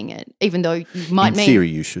examining it, even though you might mean, in theory,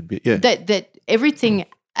 you should be, yeah, that everything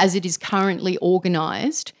as it is currently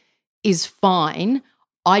organised is fine.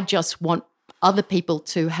 I just want other people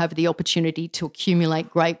to have the opportunity to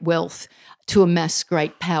accumulate great wealth, to amass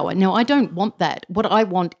great power. Now, I don't want that. What I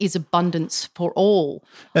want is abundance for all.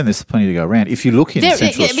 And there's plenty to go around. If you look in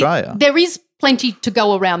Central Australia, there is plenty to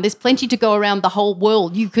go around. There's plenty to go around the whole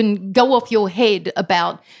world. You can go off your head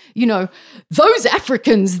about, those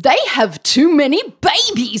Africans, they have too many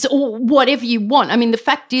babies or whatever you want. I mean, the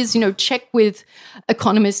fact is, check with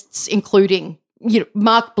economists, including,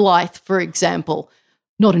 Mark Blyth, for example,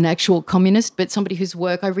 not an actual communist, but somebody whose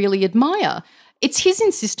work I really admire. It's his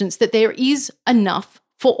insistence that there is enough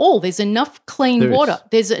for all. There's enough clean water.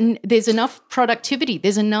 There's enough productivity.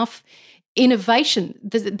 There's enough innovation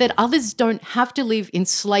that others don't have to live in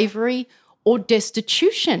slavery or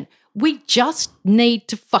destitution. We just need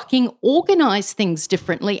to fucking organise things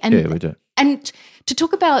differently. And, yeah, we do. And to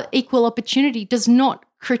talk about equal opportunity does not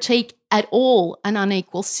critique at all an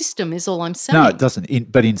unequal system, is all I'm saying. No, it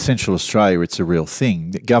doesn't. But in Central Australia, it's a real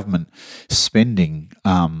thing. The government spending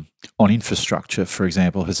on infrastructure, for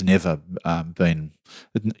example, has never been,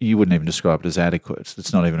 you wouldn't even describe it as adequate.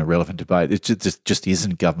 It's not even a relevant debate. It just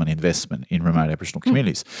isn't government investment in remote Aboriginal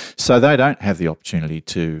communities. So they don't have the opportunity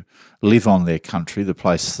to live on their country, the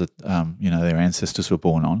place that their ancestors were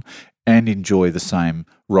born on, and enjoy the same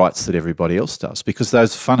rights that everybody else does, because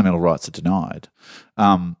those fundamental rights are denied.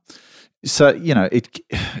 From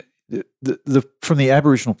the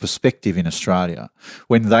Aboriginal perspective in Australia,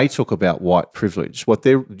 when they talk about white privilege,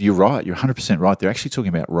 you're right, you're 100% right, they're actually talking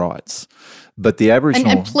about rights. But the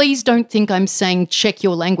Aboriginal... And please don't think I'm saying check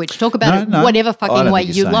your language. Talk about it whatever fucking way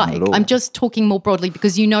you like. I'm just talking more broadly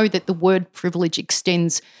because you know that the word privilege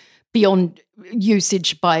extends beyond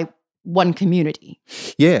usage by one community.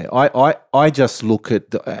 Yeah, I just look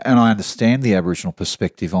at and I understand the Aboriginal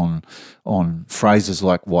perspective on phrases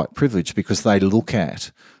like white privilege, because they look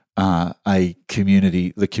at the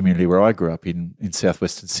community where I grew up in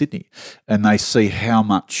southwestern Sydney, and they see how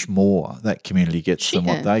much more that community gets than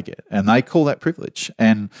what they get, and they call that privilege,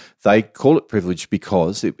 and they call it privilege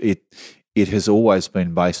because it has always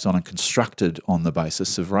been based on and constructed on the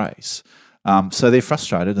basis of race. So they're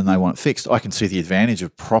frustrated and they want it fixed. I can see the advantage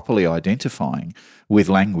of properly identifying with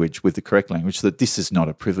language, with the correct language, that this is not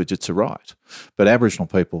a privilege, it's a right. But Aboriginal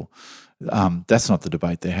people, that's not the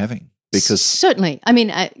debate they're having. Because certainly, I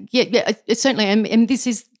mean, certainly, and this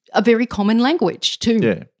is a very common language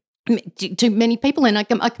to many people, and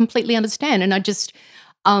I completely understand. And I just,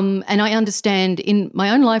 and I understand in my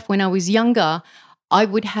own life when I was younger, I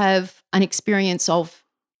would have an experience of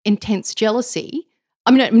intense jealousy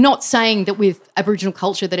I mean, I'm not saying that with Aboriginal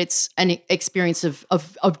culture that it's an experience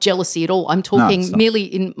of jealousy at all. I'm talking it's not. merely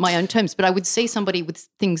in my own terms. But I would see somebody with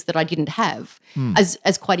things that I didn't have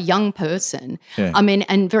as quite a young person. Yeah. I mean,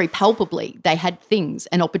 and very palpably, they had things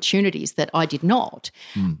and opportunities that I did not.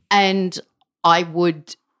 And I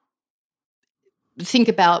would think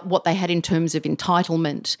about what they had in terms of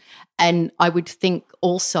entitlement, and I would think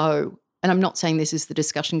also, and I'm not saying this is the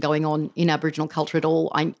discussion going on in Aboriginal culture at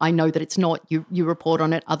all. I know that it's not. You report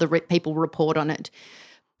on it. Other people report on it.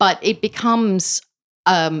 But it becomes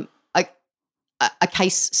a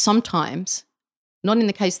case sometimes, not in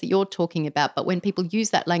the case that you're talking about, but when people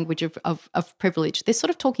use that language of privilege, they're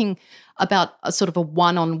sort of talking about a sort of a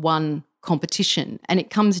one-on-one competition, and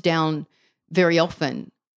it comes down very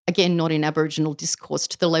often, again, not in Aboriginal discourse,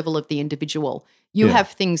 to the level of the individual. You have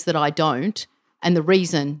things that I don't, and the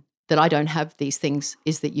reason that I don't have these things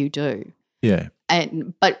is that you do. Yeah.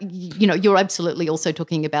 But you're absolutely also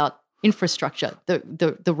talking about infrastructure,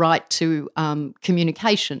 the right to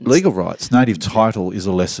communications. Legal rights. Native title is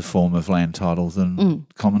a lesser form of land title than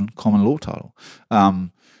common law title.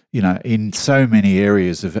 In so many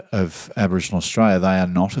areas of Aboriginal Australia, they are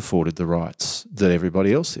not afforded the rights that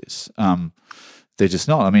everybody else is. They're just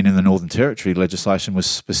not. I mean, in the Northern Territory, legislation was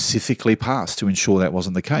specifically passed to ensure that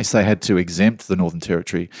wasn't the case. They had to exempt the Northern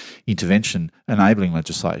Territory intervention enabling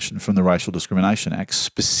legislation from the Racial Discrimination Act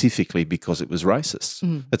specifically because it was racist.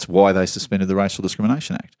 That's why they suspended the Racial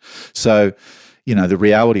Discrimination Act. So, the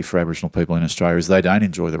reality for Aboriginal people in Australia is they don't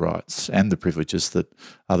enjoy the rights and the privileges that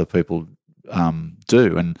other people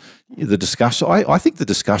do. And the discussion, I think the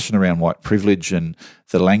discussion around white privilege and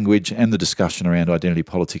the language and the discussion around identity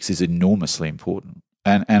politics is enormously important.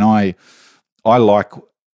 And I like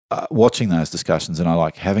watching those discussions, and I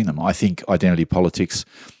like having them. I think identity politics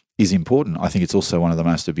is important. I think it's also one of the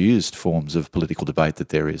most abused forms of political debate that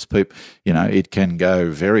there is. It can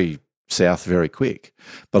go very south very quick,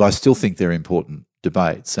 but I still think they're important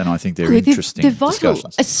debates, and I think they're interesting they're vital,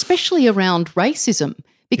 discussions. Especially around racism,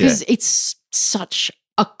 because it's such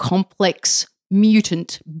a complex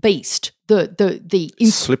mutant beast.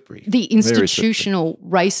 Slippery, the institutional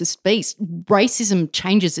racist beast. Racism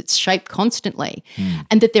changes its shape constantly,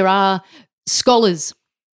 and that there are scholars,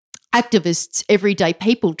 activists, everyday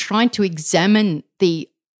people trying to examine the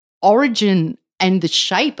origin and the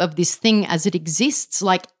shape of this thing as it exists.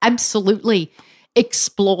 Like, absolutely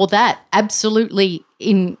explore that. Absolutely,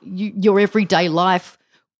 in your everyday life,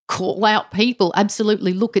 call out people.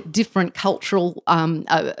 Absolutely look at different cultural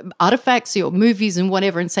artifacts or movies and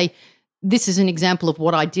whatever and say, this is an example of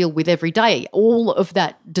what I deal with every day. All of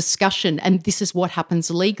that discussion, and this is what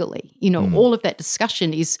happens legally. All of that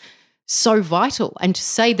discussion is so vital. And to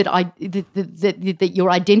say that that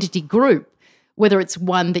your identity group, whether it's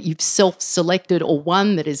one that you've self-selected or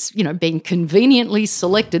one that is, been conveniently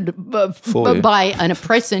selected by an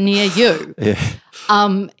oppressor near you,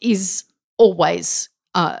 is always,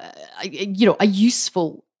 a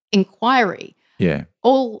useful inquiry. Yeah.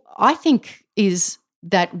 All I think is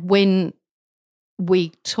that when we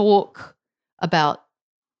talk about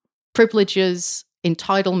privileges,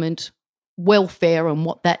 entitlement, welfare, and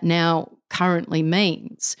what that now currently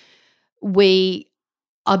means, we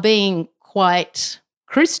are being quite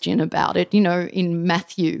Christian about it. In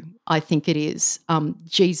Matthew, I think it is,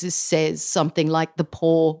 Jesus says something like, the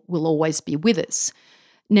poor will always be with us.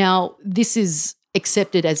 Now, this is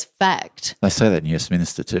accepted as fact. They say that in Yes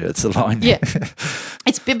Minister too. It's a line. Yeah.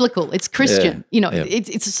 It's biblical. It's Christian.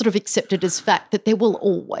 It's sort of accepted as fact that there will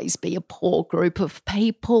always be a poor group of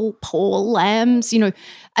people, poor lambs,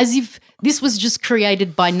 as if this was just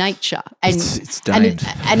created by nature. And it's deigned.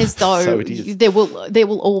 And as though So it is. there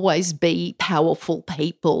will always be powerful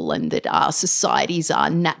people and that our societies are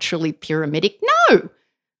naturally pyramidic. No,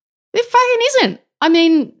 it fucking isn't. I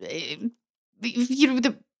mean,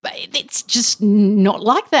 it's just not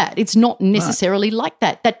like that. It's not necessarily like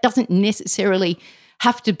that. That doesn't necessarily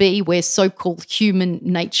have to be where so-called human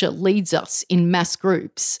nature leads us in mass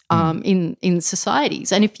groups in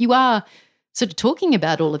societies. And if you are sort of talking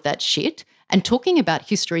about all of that shit and talking about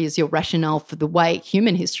history as your rationale for the way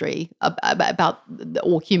human history,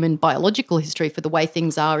 or human biological history for the way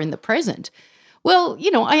things are in the present, well,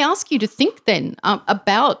 I ask you to think then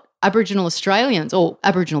about Aboriginal Australians, or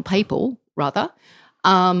Aboriginal people rather,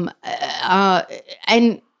 and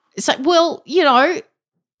it's like, well,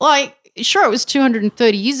 sure, it was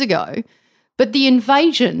 230 years ago, but the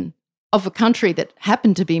invasion of a country that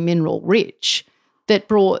happened to be mineral rich, that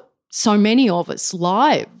brought so many of us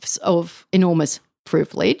lives of enormous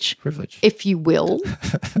privilege, if you will,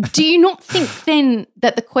 do you not think then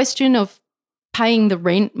that the question of paying the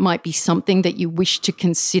rent might be something that you wish to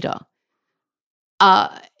consider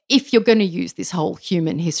if you're going to use this whole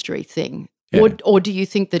human history thing, Yeah. or do you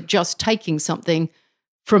think that just taking something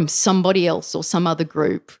from somebody else or some other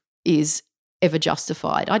group is ever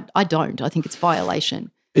justified? I don't. I think it's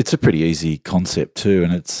violation. It's a pretty easy concept too,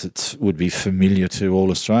 and it would be familiar to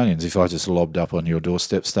all Australians. If I just lobbed up on your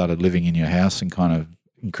doorstep, started living in your house, and kind of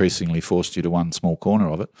increasingly forced you to one small corner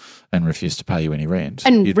of it and refused to pay you any rent,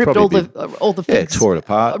 And you'd ripped probably all the figs. tore it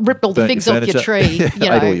apart, Ripped all the burnt figs off your furniture, tree,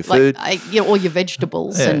 ate all your food, all your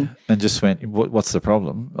vegetables, and just went, "What's the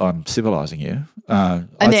problem? I'm civilising you." I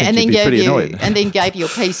and think then you'd be pretty annoyed. and then gave you a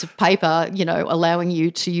piece of paper, allowing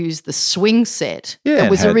you to use the swing set Yeah, that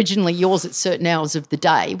and was had- originally yours at certain hours of the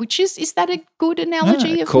day. Which is that a good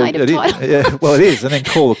analogy of Call- native it is. title? Yeah, well, it is. And then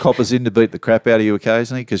call the coppers in to beat the crap out of you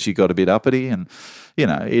occasionally because you got a bit uppity, and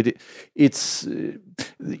it's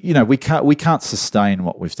we can't sustain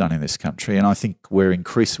what we've done in this country, and I think we were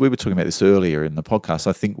talking about this earlier in the podcast.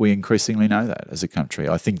 I think we increasingly know that as a country.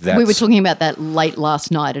 I think that We were talking about that late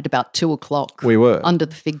last night at about 2:00. We were. under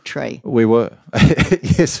the fig tree. We were.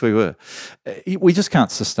 Yes, we were. We just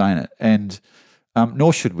can't sustain it, and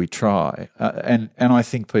nor should we try. And I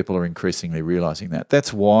think people are increasingly realising that.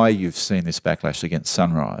 That's why you've seen this backlash against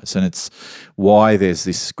Sunrise, and it's why there's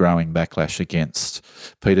this growing backlash against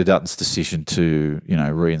Peter Dutton's decision to,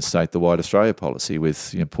 reinstate the White Australia policy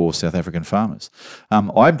with poor South African farmers.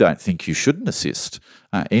 I don't think you shouldn't assist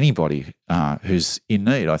anybody who's in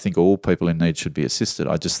need. I think all people in need should be assisted.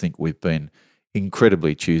 I just think we've been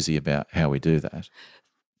incredibly choosy about how we do that.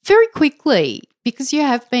 Very quickly, because you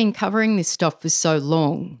have been covering this stuff for so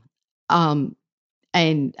long, and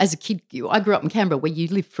as a kid, I grew up in Canberra, where you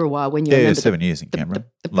lived for a while when you remember 7 years in Canberra.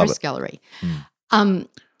 the Love press it. gallery.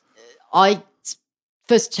 I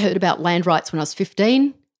first heard about land rights when I was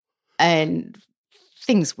 15, and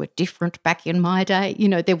things were different back in my day.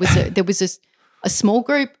 There was a small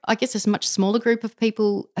group, I guess a much smaller group of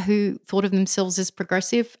people who thought of themselves as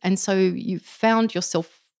progressive, and so you found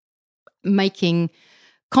yourself making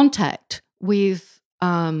contact with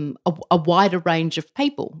a wider range of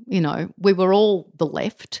people. We were all the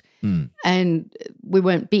left, and we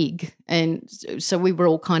weren't big, and so we were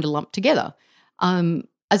all kind of lumped together.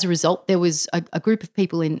 As a result, there was a group of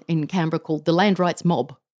people in Canberra called the Land Rights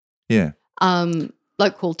Mob. Yeah.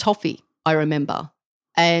 Bloke called Toffee, I remember,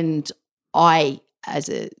 and I, as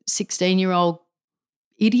a 16-year-old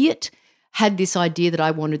idiot, had this idea that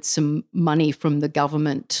I wanted some money from the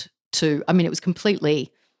government to. It was completely,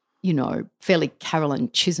 fairly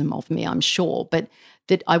Carolyn Chisholm of me, I'm sure, but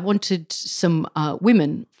that I wanted some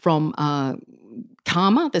women from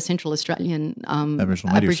CAMA, the Central Australian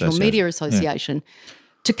Aboriginal Media Association,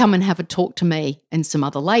 to come and have a talk to me and some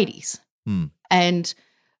other ladies. And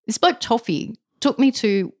this bloke Toffee took me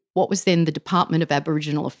to what was then the Department of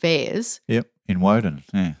Aboriginal Affairs. Yep, in Woden,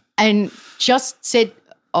 yeah. And just said,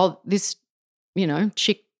 this,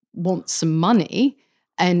 chick wants some money.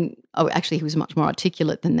 And actually, he was much more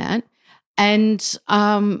articulate than that. And,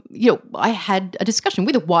 I had a discussion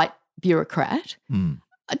with a white bureaucrat.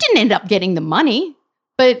 I didn't end up getting the money,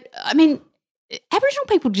 but, Aboriginal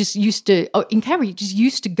people just used to, in Canberra, just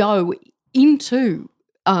used to go into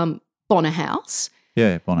Bonner House.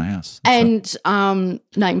 Yeah, Bonner House. And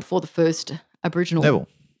named for the first Aboriginal Neville.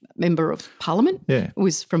 Member of Parliament. Yeah. It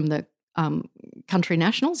was from the Country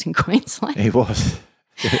Nationals in Queensland. He was.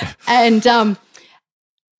 And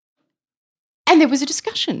there was a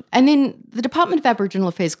discussion. And then the Department of Aboriginal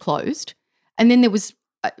Affairs closed. And then there was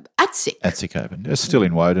ATSIC. ATSIC opened. It's still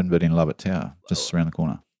in Woden, but in Lovett Tower, just around the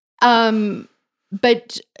corner.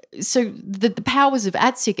 But so the powers of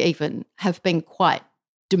ATSIC even have been quite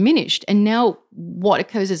diminished. And now what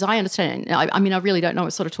occurs, as I understand, I really don't know,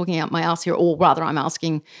 I'm sort of talking out my ass here, or rather I'm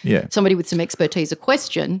asking somebody with some expertise a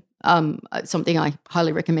question, something I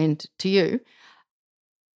highly recommend to you.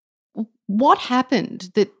 What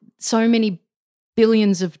happened that so many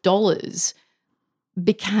billions of dollars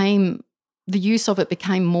the use of it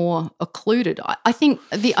became more occluded? I think,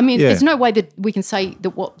 there's no way that we can say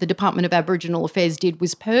that what the Department of Aboriginal Affairs did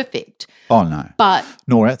was perfect. Oh, no. But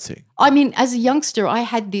nor ATSIC. As a youngster, I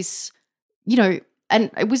had this,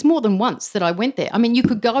 and it was more than once that I went there. You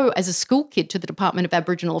could go as a school kid to the Department of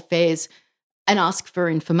Aboriginal Affairs and ask for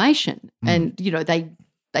information, and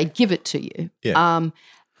they'd give it to you. Yeah.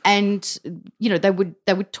 And they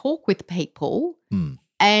would talk with people,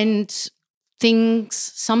 and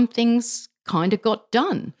some things kind of got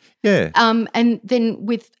done. Yeah. And then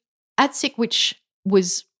with ATSIC,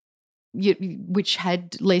 which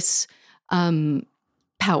had less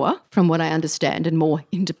power, from what I understand, and more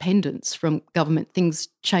independence from government, things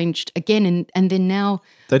changed again, and then now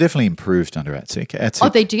they definitely improved under ATSIC. Oh,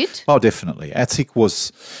 they did? Oh, definitely. ATSIC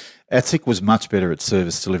was ATSIC was much better at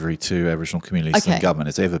service delivery to Aboriginal communities than government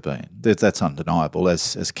has ever been. That's undeniable,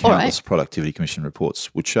 as countless Productivity Commission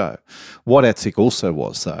reports would show. What ATSIC also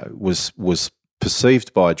was, though, was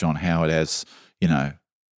perceived by John Howard as,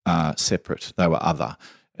 separate. They were other.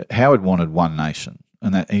 Howard wanted one nation,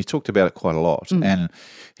 and he talked about it quite a lot. And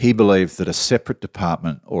he believed that a separate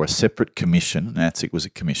department or a separate commission, and ATSIC was a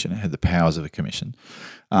commission, it had the powers of a commission,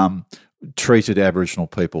 treated Aboriginal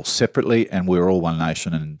people separately, and we were all one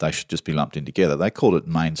nation and they should just be lumped in together. They called it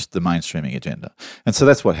the mainstreaming agenda. And so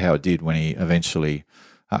that's what Howard did when he eventually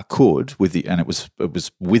could, and it was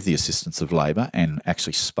with the assistance of Labor and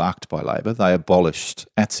actually sparked by Labor, they abolished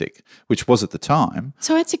ATSIC, which was at the time.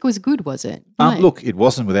 So ATSIC was good, was it? Look, it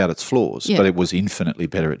wasn't without its flaws, but it was infinitely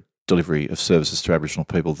better at delivery of services to Aboriginal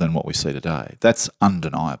people than what we see today. That's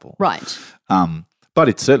undeniable. Right. But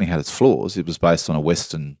it certainly had its flaws. It was based on a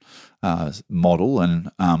Western model, and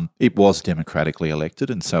it was democratically elected,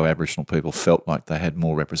 and so Aboriginal people felt like they had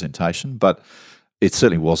more representation. But it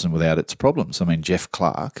certainly wasn't without its problems. I mean, Jeff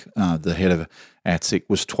Clark, the head of ATSIC,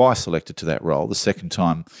 was twice elected to that role, the second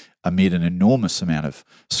time amid an enormous amount of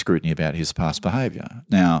scrutiny about his past behaviour.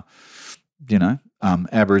 Now,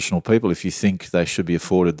 Aboriginal people, if you think they should be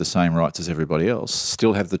afforded the same rights as everybody else,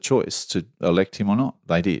 still have the choice to elect him or not.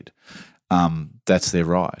 They did. That's their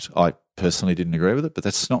right. I personally didn't agree with it, but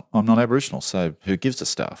I'm not Aboriginal, so who gives a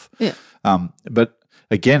stuff? Yeah. But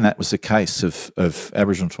again, that was the case of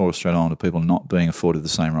Aboriginal and Torres Strait Islander people not being afforded the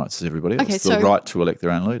same rights as everybody else, the right to elect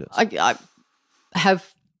their own leaders. I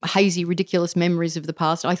have hazy, ridiculous memories of the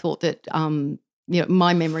past. I thought that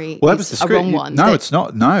my memory is a wrong one. No, it's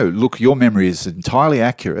not. No, look, your memory is entirely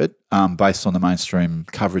accurate based on the mainstream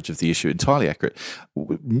coverage of the issue, entirely accurate.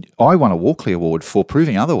 I won a Walkley Award for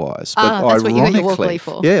proving otherwise. But that's what you got your Walkley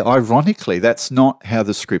for. Yeah, ironically, that's not how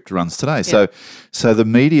the script runs today. Yeah. So the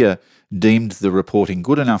media deemed the reporting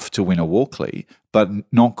good enough to win a Walkley, but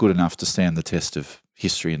not good enough to stand the test of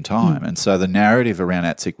history and time. And so the narrative around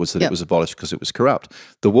ATSIC was that it was abolished because it was corrupt.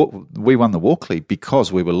 We won the Walkley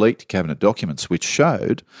because we were leaked cabinet documents which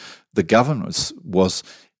showed the government was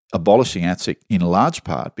abolishing ATSIC in large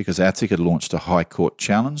part because ATSIC had launched a High Court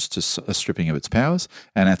challenge to a stripping of its powers,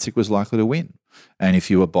 and ATSIC was likely to win. And if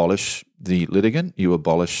you abolish the litigant, you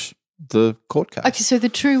abolish the court case. Okay, so the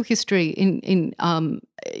true history in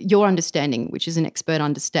your understanding, which is an expert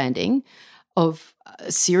understanding of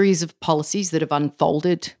a series of policies that have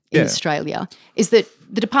unfolded in Australia, is that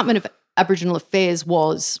the Department of Aboriginal Affairs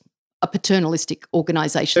was a paternalistic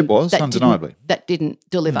organisation. It was, undeniably. That didn't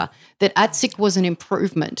deliver. That ATSIC was an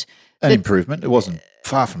improvement. It wasn't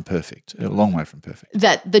far from perfect, a long way from perfect.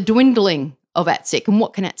 That the dwindling of ATSIC, and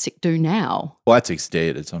what can ATSIC do now? Well, ATSIC's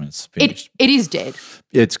dead. It's finished. It is dead.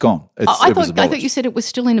 It's gone. I thought you said it was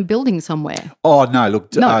still in a building somewhere. Oh no!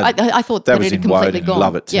 Look, no, I thought that was it had completely gone.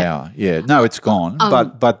 Lovett Tower. Yeah, no, it's gone.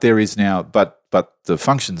 But there is now. But the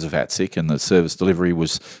functions of ATSIC and the service delivery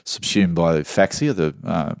was subsumed by FACSIA, the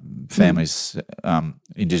Families,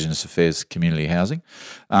 Indigenous Affairs Community Housing,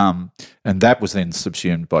 and that was then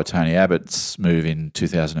subsumed by Tony Abbott's move in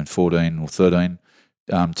 2014 or 13.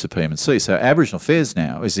 To PM&C. So Aboriginal Affairs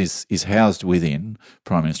now is housed within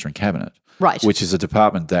Prime Minister and Cabinet, right? Which is a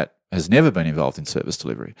department that has never been involved in service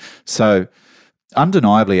delivery. So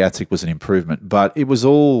undeniably, ATSIC was an improvement, but it was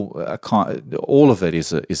all of it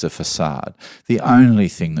is a facade. The only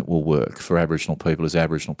thing that will work for Aboriginal people is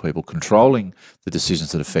Aboriginal people controlling the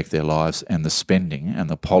decisions that affect their lives and the spending and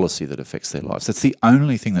the policy that affects their lives. That's the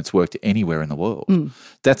only thing that's worked anywhere in the world.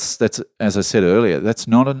 That's as I said earlier, that's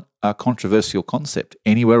not a controversial concept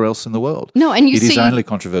anywhere else in the world. No, and it is only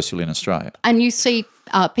controversial in Australia. And you see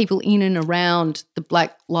people in and around the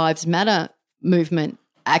Black Lives Matter movement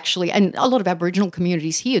actually, and a lot of Aboriginal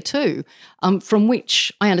communities here too, from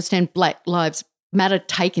which I understand Black Lives Matter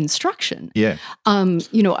take instruction. Yeah.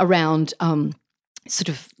 Around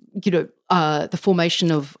the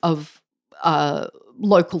formation of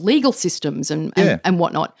local legal systems and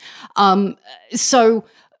whatnot.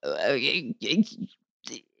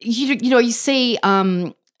 You see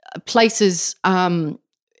places in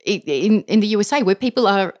the USA where people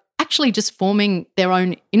are actually just forming their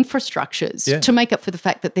own infrastructures to make up for the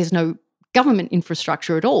fact that there's no government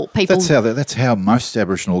infrastructure at all. That's how most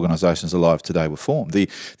Aboriginal organisations alive today were formed. The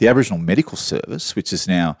Aboriginal Medical Service, which is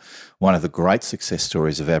now one of the great success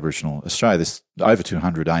stories of Aboriginal Australia, there's over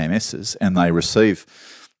 200 AMSs, and they receive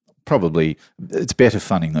probably, it's better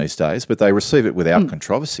funding these days, but they receive it without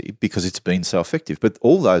controversy because it's been so effective. But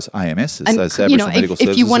all those AMSs, those Aboriginal Medical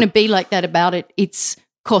Services, if you want to be like that about it, it's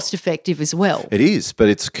cost effective as well. It is, but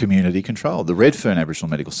it's community controlled. The Redfern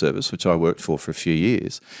Aboriginal Medical Service, which I worked for a few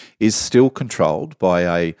years, is still controlled by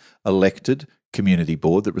a elected community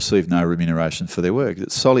board that received no remuneration for their work.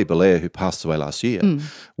 That Solly Belair, who passed away last year,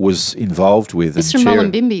 was involved with. Mr.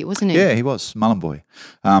 Mullumbimby, wasn't he? Yeah, he was. Mullenboy.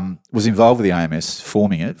 Was involved with the AMS,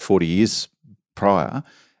 forming it 40 years prior,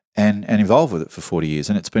 and involved with it for 40 years.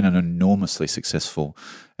 And it's been an enormously successful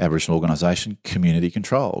Aboriginal organisation, community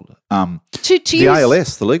controlled. The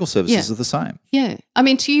ALS, the legal services, are the same. Yeah. I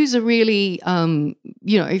mean, to use a really,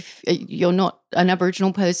 if you're not an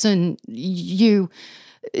Aboriginal person, to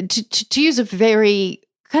use a very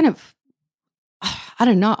kind of, I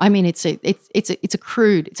don't know. I mean, it's a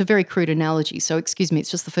very crude analogy. So excuse me,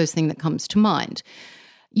 it's just the first thing that comes to mind.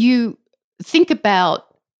 You think about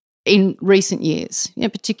in recent years,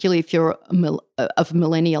 particularly if you're of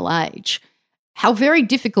millennial age, how very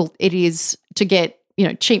difficult it is to get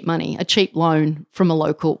cheap money, a cheap loan from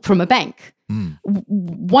a bank.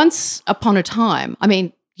 Once upon a time, I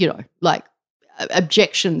mean, like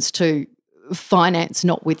objections to finance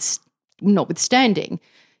notwithstanding,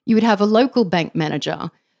 you would have a local bank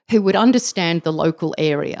manager who would understand the local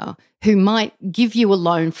area, who might give you a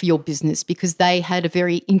loan for your business because they had a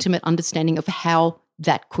very intimate understanding of how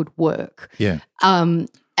that could work. Yeah.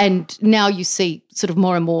 And now you see sort of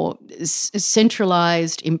more and more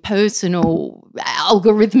centralised, impersonal,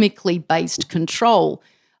 algorithmically based control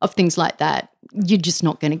of things like that. You're just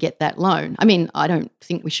not going to get that loan. I mean, I don't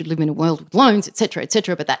think we should live in a world with loans, et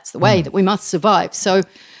cetera, but that's the way that we must survive. So,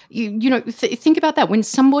 think about that. When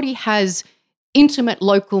somebody has intimate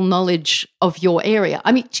local knowledge of your area,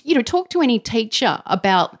 I mean, talk to any teacher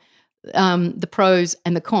about the pros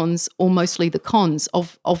and the cons, or mostly the cons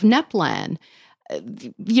of NAPLAN.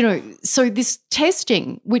 So this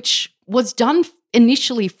testing, which was done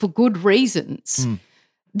initially for good reasons,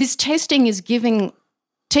 this testing is giving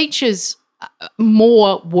teachers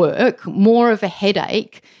more work, more of a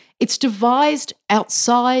headache. It's devised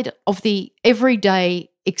outside of the everyday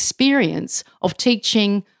experience of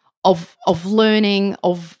teaching, of learning,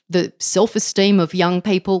 of the self-esteem of young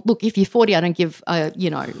people. Look, if you're 40, I don't give,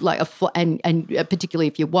 and particularly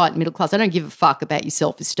if you're white, middle class, I don't give a fuck about your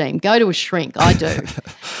self-esteem. Go to a shrink. I do.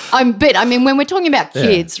 When we're talking about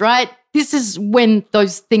kids, right, this is when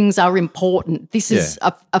those things are important. This is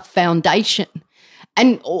a foundation.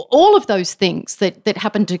 And all of those things that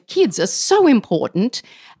happen to kids are so important.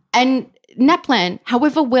 And NAPLAN,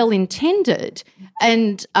 however well intended,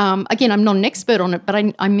 and again, I'm not an expert on it, but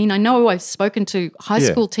I know I've spoken to high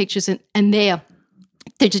school teachers and they're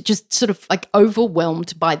just sort of like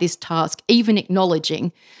overwhelmed by this task, even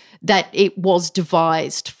acknowledging that it was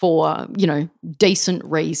devised for, decent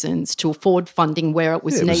reasons to afford funding where it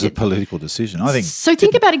was needed. It was a political decision, I think. So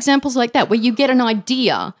think about examples like that where you get an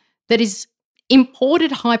idea that is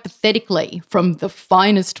imported hypothetically from the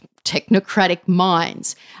finest technocratic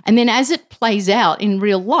minds, and then as it plays out in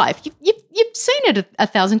real life, you've seen it a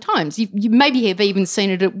thousand times. You maybe have even seen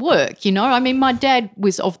it at work. I mean, my dad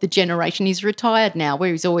was of the generation, he's retired now,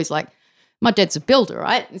 where he's always like, my dad's a builder,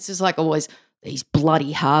 right? It's just like always these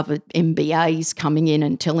bloody Harvard MBAs coming in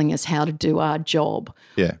and telling us how to do our job.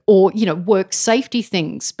 Yeah. Or, work safety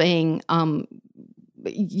things being,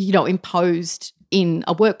 imposed in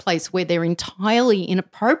a workplace where they're entirely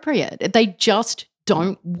inappropriate. They just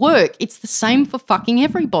don't work. It's the same for fucking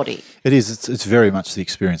everybody. It is. It's very much the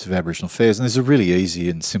experience of Aboriginal affairs, and there's a really easy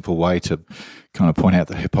and simple way to kind of point out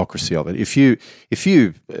the hypocrisy of it. If you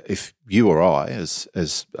or I, as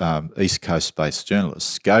East Coast based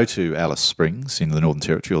journalists, go to Alice Springs in the Northern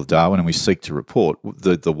Territory or Darwin, and we seek to report,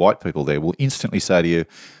 the white people there will instantly say to you,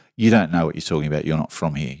 "You don't know what you're talking about. You're not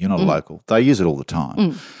from here. You're not a local." They use it all the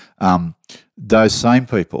time. Those same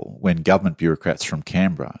people, when government bureaucrats from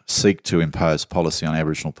Canberra seek to impose policy on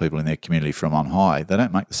Aboriginal people in their community from on high, they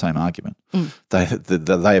don't make the same argument.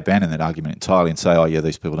 They abandon that argument entirely and say, oh, yeah,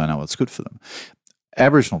 these people don't know what's good for them.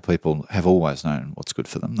 Aboriginal people have always known what's good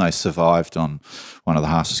for them. They survived on one of the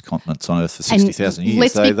harshest continents on Earth for 60,000 years.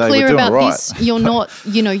 Let's be clear about this. You're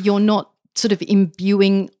not sort of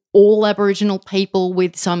imbuing all Aboriginal people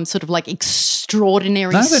with some sort of like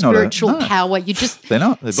extraordinary spiritual power. You just they're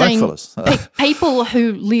not. They're blackfellas. People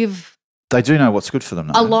who live. They do know what's good for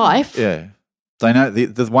them. A life. Yeah, they know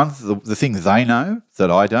the thing they know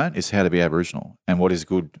that I don't is how to be Aboriginal and what is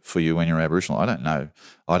good for you when you're Aboriginal. I don't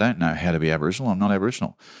know how to be Aboriginal. I'm not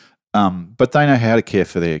Aboriginal, but they know how to care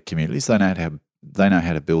for their communities. They know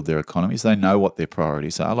how to build their economies. They know what their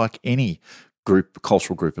priorities are. Like any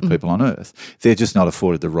cultural group of people on Earth, they're just not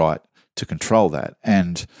afforded the right to control that.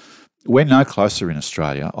 And we're no closer in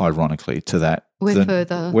Australia, ironically, to that.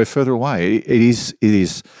 We're further away. It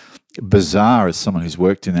is bizarre as someone who's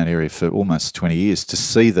worked in that area for almost 20 years to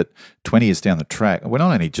see that 20 years down the track, we're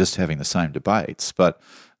not only just having the same debates, but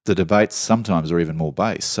the debates sometimes are even more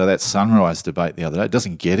base. So that Sunrise debate the other day, it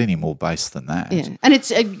doesn't get any more base than that. Yeah, and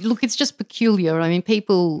it's look, it's just peculiar. I mean,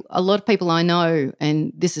 a lot of people I know,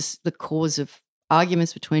 and this is the cause of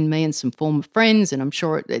arguments between me and some former friends, and I'm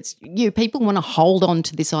sure it's you. People want to hold on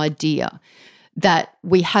to this idea that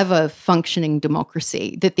we have a functioning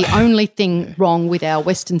democracy, that the only thing wrong with our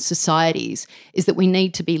Western societies is that we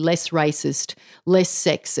need to be less racist, less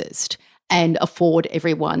sexist, and afford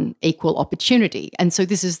everyone equal opportunity. And so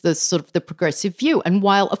this is the sort of the progressive view. And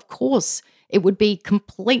while, of course, it would be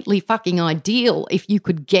completely fucking ideal if you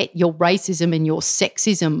could get your racism and your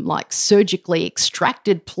sexism like surgically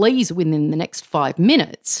extracted, please, within the next 5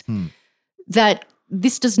 minutes, that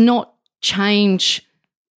this does not change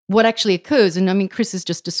what actually occurs. And I mean, Chris has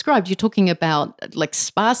just described, you're talking about like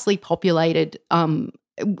sparsely populated,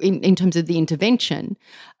 in terms of the intervention,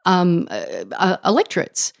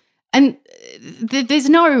 electorates. And there's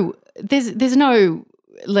no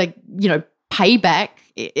like, you know, payback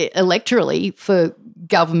electorally for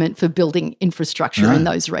government for building infrastructure in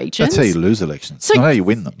those regions. That's how you lose elections. Not how you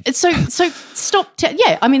win them. So stop.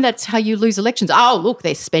 I mean, that's how you lose elections. Oh, look,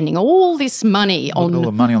 they're spending all this money on all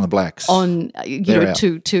the money on the blacks.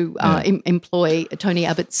 Employ Tony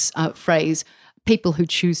Abbott's phrase, people who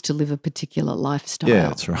choose to live a particular lifestyle. Yeah,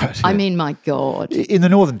 that's right. I mean, my God. In the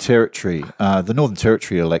Northern Territory,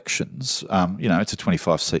 elections, it's a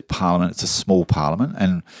 25-seat parliament. It's a small parliament,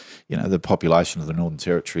 and the population of the Northern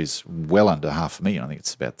Territory is well under 500,000. I think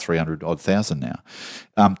it's about 300,000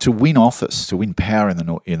 now. To win office, to win power in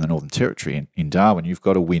the Northern Territory, in Darwin, you've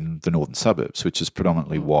got to win the northern suburbs, which is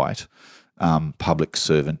predominantly white, public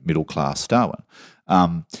servant, middle class Darwin.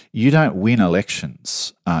 You don't win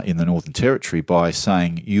elections in the Northern Territory by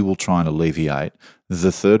saying you will try and alleviate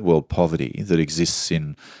the third world poverty that exists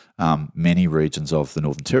in many regions of the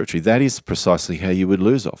Northern Territory. That is precisely how you would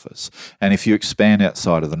lose office. And if you expand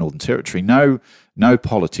outside of the Northern Territory, no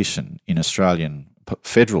politician in Australian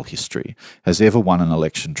federal history has ever won an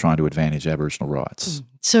election trying to advantage Aboriginal rights.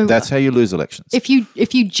 So that's how you lose elections. If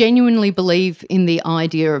you genuinely believe in the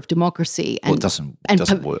idea of democracy and it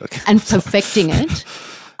doesn't work and perfecting it,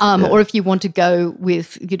 or if you want to go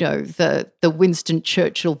with the Winston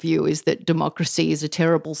Churchill view is that democracy is a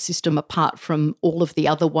terrible system apart from all of the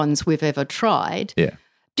other ones we've ever tried. Yeah,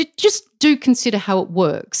 just do consider how it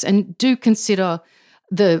works, and do consider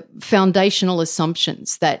the foundational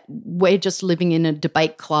assumptions that we're just living in a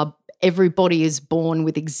debate club. Everybody is born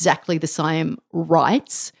with exactly the same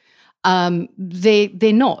rights.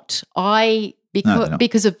 They're not.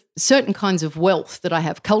 Because of certain kinds of wealth that I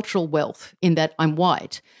have, cultural wealth in that I'm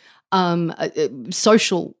white,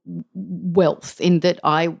 social wealth in that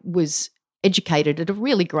I was educated at a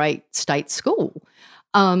really great state school,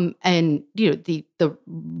 and the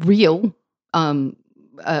real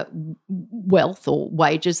wealth or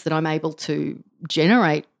wages that I'm able to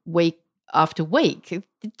generate week after week.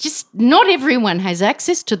 Just not everyone has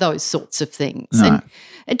access to those sorts of things. No.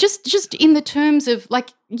 And just in the terms of,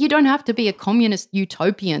 like, you don't have to be a communist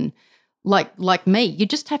utopian like me. You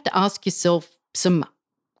just have to ask yourself some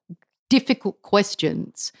difficult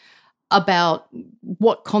questions about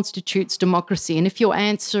what constitutes democracy. And if your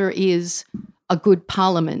answer is a good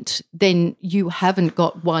parliament, then you haven't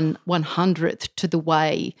got 1/100th to the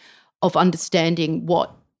way of understanding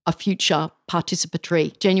what a future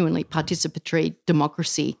genuinely participatory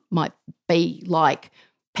democracy might be like.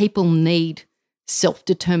 People need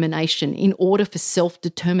self-determination. In order for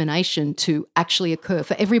self-determination to actually occur,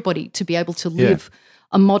 for everybody to be able to live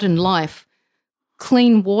a modern life,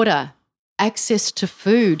 clean water, access to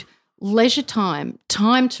food, leisure time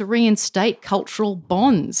to reinstate cultural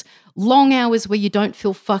bonds, long hours where you don't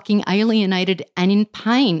feel fucking alienated and in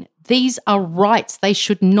pain. These are rights. They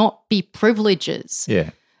should not be privileges. Yeah.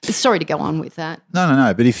 Sorry to go on with that.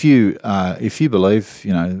 No. But if you believe,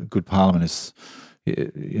 good parliament is,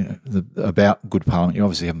 about good parliament, you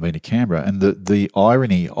obviously haven't been to Canberra. And the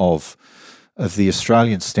irony of the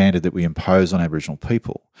Australian standard that we impose on Aboriginal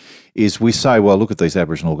people is we say, well, look at these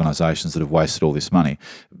Aboriginal organisations that have wasted all this money.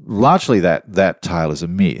 Largely that tale is a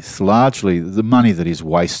myth. Largely the money that is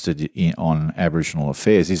wasted on Aboriginal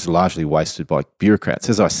affairs is largely wasted by bureaucrats.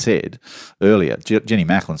 As I said earlier, Jenny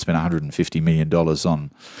Macklin spent $150 million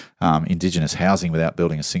on Indigenous housing without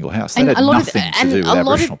building a single house. That had nothing to do with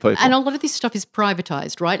Aboriginal people. And a lot of this stuff is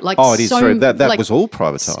privatised, right? Like, it is true. That was all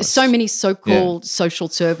privatised. So many so-called social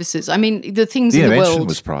services. I mean, the things in the world... The intervention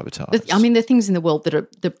was privatised. The things in the world that are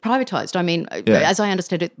privatised. I mean, as I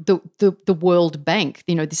understand it, the World Bank,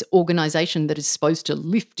 this organisation that is supposed to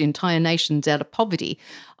lift entire nations out of poverty,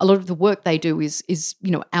 a lot of the work they do is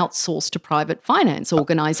outsourced to private finance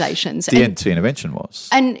organisations. The end to intervention was.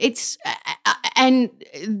 And it's And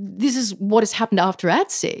this is what has happened after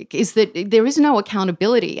ATSIC, is that there is no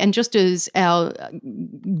accountability. And just as our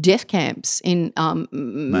death camps in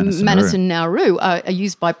Manus Nauru are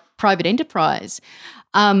used by private enterprise,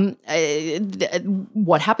 what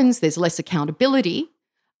happens? There's less accountability.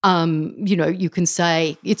 You can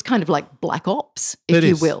say it's kind of like black ops, if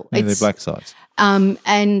you will. Yeah, they're black sites.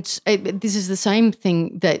 This is the same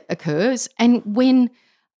thing that occurs. And when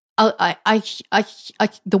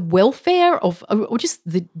the welfare of, or just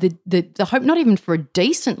the hope, not even for a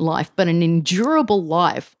decent life, but an endurable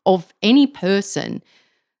life of any person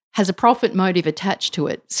has a profit motive attached to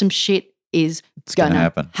it, some shit is going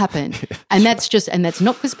to happen. And that's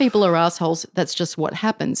not because people are assholes. That's just what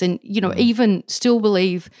happens. And, even still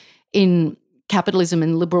believe in capitalism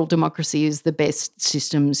and liberal democracy is the best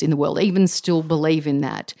systems in the world, even still believe in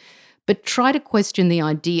that. But try to question the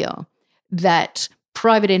idea that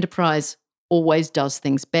private enterprise always does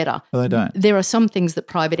things better. Well, they don't. There are some things that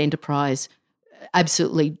private enterprise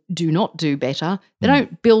absolutely do not do better. They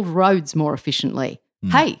don't build roads more efficiently.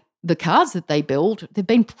 Hey, the cars that they build, they've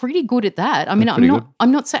been pretty good at that. I mean,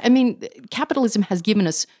 I'm not saying, I mean, capitalism has given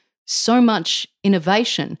us so much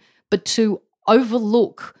innovation, but to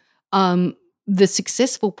overlook the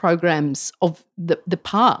successful programs of the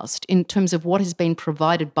past in terms of what has been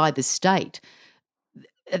provided by the state,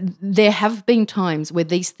 there have been times where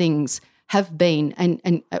these things have been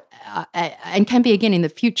and can be again in the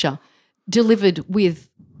future delivered with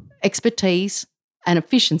expertise and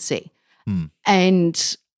efficiency.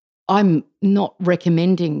 And I'm not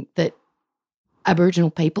recommending that Aboriginal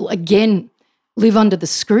people, again, live under the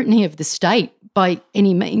scrutiny of the state by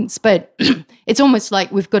any means, but it's almost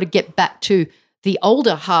like we've got to get back to the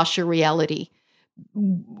older, harsher reality,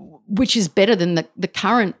 which is better than the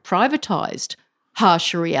current privatised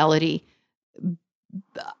harsher reality.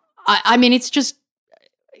 I mean, it's just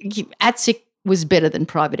ATSIC was better than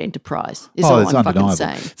private enterprise is all I'm fucking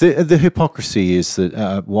saying. The hypocrisy is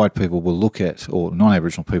that white people will look at, or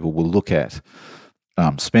non-Aboriginal people will look at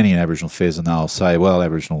spending in Aboriginal affairs and they'll say, well,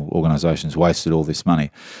 Aboriginal organisations wasted all this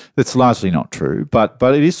money. That's largely not true, but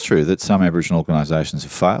it is true that some Aboriginal organisations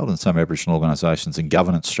have failed and some Aboriginal organisations and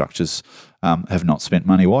governance structures have not spent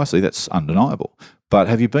money wisely. That's undeniable. But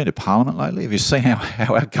have you been to Parliament lately? Have you seen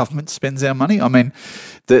how our government spends our money? I mean,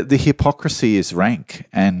 the hypocrisy is rank,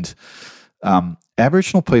 and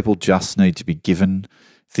Aboriginal people just need to be given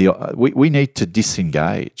we need to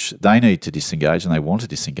disengage. They need to disengage, and they want to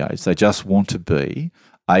disengage. They just want to be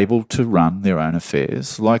able to run their own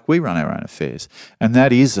affairs like we run our own affairs, and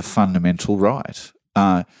that is a fundamental right.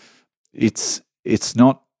 It's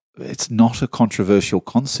not a controversial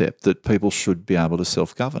concept that people should be able to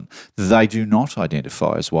self-govern. They do not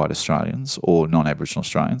identify as white Australians or non-Aboriginal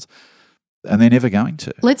Australians, and they're never going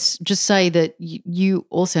to. Let's just say that you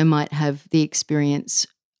also might have the experience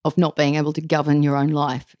of not being able to govern your own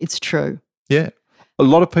life. It's true. Yeah. A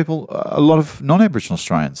lot of non-Aboriginal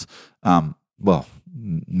Australians,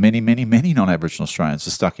 many non-Aboriginal Australians are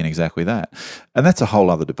stuck in exactly that. And that's a whole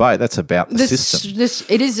other debate. That's about the system.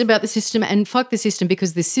 It is about the system, and fuck the system,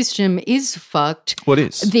 because the system is fucked. What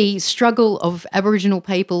is? The struggle of Aboriginal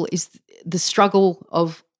people is the struggle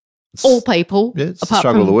of all people. Yeah, it's the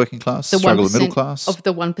struggle of the working class, the struggle of the middle class. Of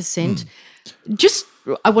the 1%. Just,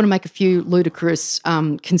 I want to make a few ludicrous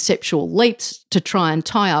conceptual leaps to try and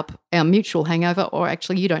tie up our mutual hangover, or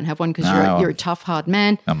actually you don't have one because you're a tough, hard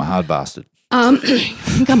man. I'm a hard bastard. I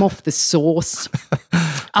think I'm off the sauce.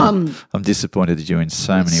 I'm disappointed at you in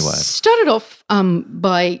so many ways. Started off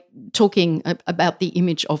by talking about the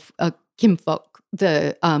image of Kim Phuc,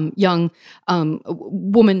 the young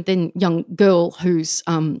woman, then young girl, whose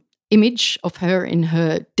image of her in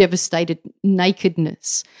her devastated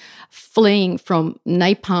nakedness, fleeing from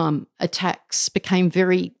napalm attacks, became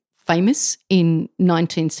very famous in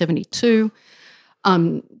 1972,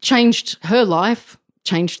 changed her life,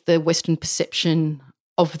 changed the Western perception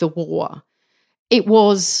of the war. It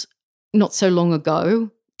was, not so long ago,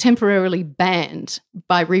 temporarily banned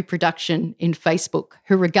by Reproduction in Facebook,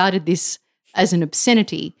 who regarded this as an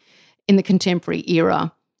obscenity in the contemporary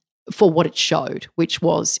era for what it showed, which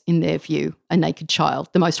was, in their view, a naked child.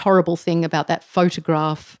 The most horrible thing about that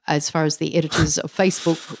photograph, as far as the editors of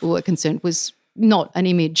Facebook were concerned, was not an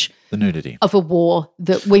image, the nudity of a war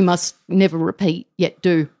that we must never repeat, yet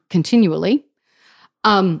do continually.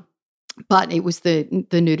 But it was the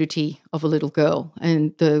nudity of a little girl,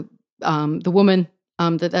 and the woman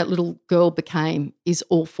that little girl became is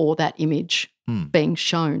all for that image being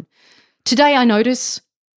shown. Today I notice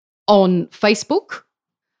on Facebook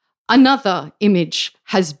another image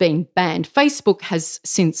has been banned. Facebook has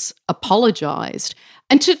since apologised.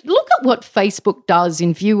 And to look at what Facebook does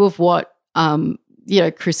in view of what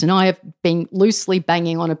Chris and I have been loosely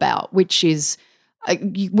banging on about, which is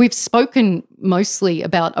we've spoken mostly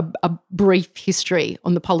about a brief history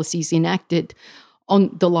on the policies enacted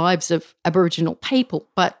on the lives of Aboriginal people.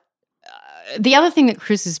 But the other thing that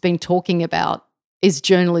Chris has been talking about is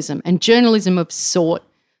journalism, and journalism of sort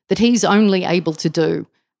that he's only able to do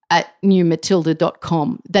at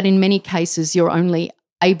newmatilda.com, that in many cases you're only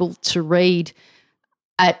able to read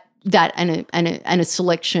at that and a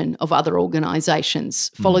selection of other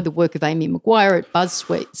organisations. Follow the work of Amy Maguire at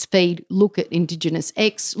BuzzFeed, look at Indigenous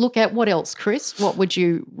X, look at what else, Chris? What would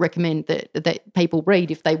you recommend that people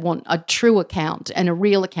read if they want a true account and a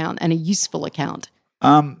real account and a useful account?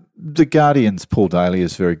 The Guardian's Paul Daly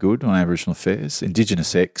is very good on Aboriginal affairs.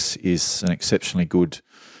 Indigenous X is an exceptionally good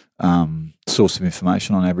source of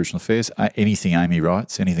information on Aboriginal affairs. Anything Amy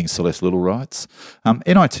writes, anything Celeste Little writes.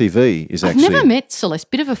 NITV is I've never met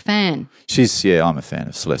Celeste, bit of a fan. I'm a fan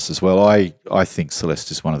of Celeste as well. I think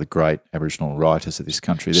Celeste is one of the great Aboriginal writers of this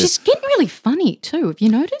country. She's getting really funny too. Have you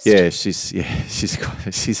noticed? Yeah,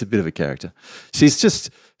 she's a bit of a character.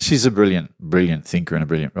 She's a brilliant thinker and a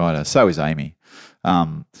brilliant writer. So is Amy.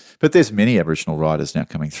 But there's many Aboriginal writers now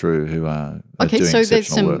coming through who are doing so there's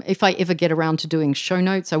some work. If I ever get around to doing show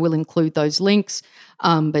notes, I will include those links,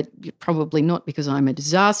 but probably not because I'm a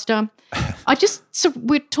disaster. So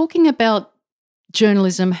we're talking about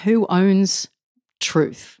journalism, who owns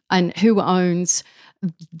truth and who owns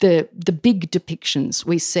the big depictions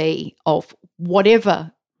we see of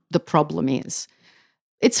whatever the problem is.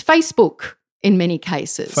 It's Facebook. In many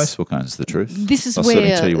cases, Facebook owns the truth. I'll certainly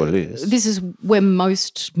tell you what it is. This is where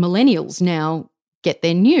most millennials now get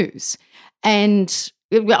their news, and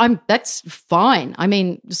that's fine. I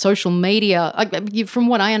mean, social media. From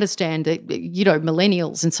what I understand,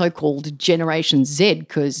 millennials and so-called Generation Z,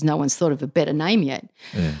 because no one's thought of a better name yet.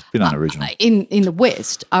 Yeah, it's been unoriginal. In the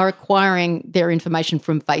West, are acquiring their information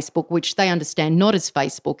from Facebook, which they understand not as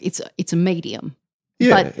Facebook. It's a medium.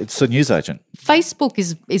 Yeah, but it's a newsagent. Facebook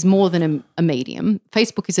is more than a medium.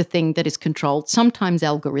 Facebook is a thing that is controlled sometimes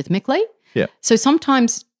algorithmically. Yeah. So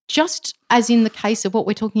sometimes, just as in the case of what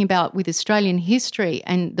we're talking about with Australian history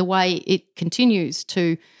and the way it continues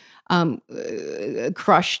to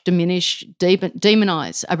crush, diminish,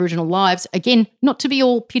 demonise Aboriginal lives, again, not to be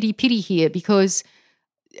all pity here, because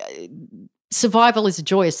survival is a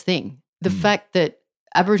joyous thing. The fact that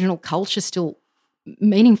Aboriginal culture still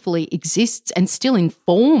meaningfully exists and still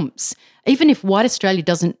informs, even if white Australia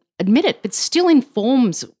doesn't admit it, but still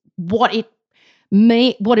informs what it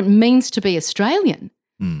means to be Australian.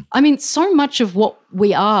 I mean, so much of what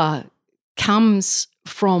we are comes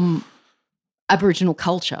from Aboriginal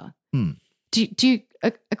culture. Do you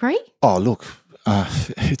agree? Oh, look,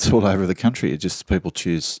 it's all over the country. It just people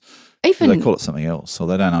choose. They call it something else, or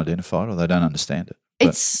they don't identify it, or they don't understand it.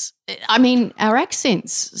 Our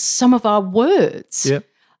accents, some of our words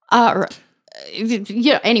are,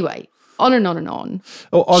 anyway, on and on and on.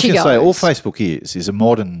 Oh, I was going to say, all Facebook is a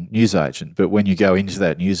modern newsagent, but when you go into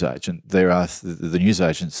that newsagent, there are the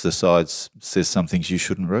newsagents decides there's some things you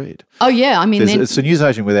shouldn't read. Oh, yeah. I mean, it's a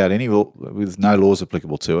newsagent with no laws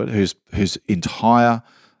applicable to it, whose entire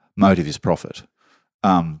motive is profit.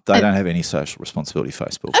 They don't have any social responsibility,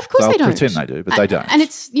 Facebook. Of course they don't. Pretend they do, but they don't. And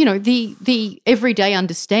it's, the everyday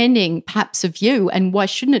understanding perhaps of you, and why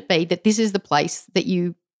shouldn't it be that this is the place that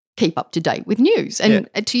you keep up to date with news? And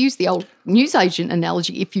to use the old newsagent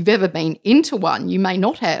analogy, if you've ever been into one, you may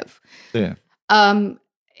not have. Yeah.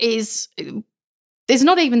 There's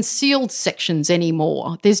not even sealed sections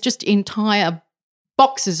anymore. There's just entire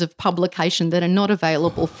boxes of publication that are not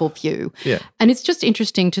available for view. Yeah. And it's just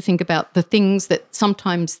interesting to think about the things that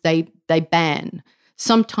sometimes they ban,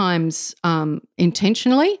 sometimes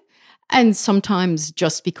intentionally, and sometimes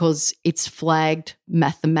just because it's flagged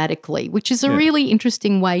mathematically, which is a really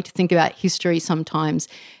interesting way to think about history sometimes.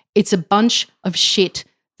 It's a bunch of shit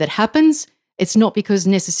that happens. It's not because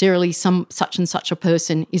necessarily some such and such a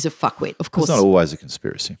person is a fuckwit, of course. It's not always a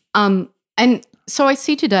conspiracy. And so I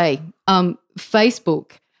see today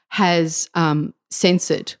Facebook has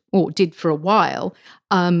censored, or did for a while,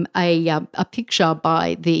 a picture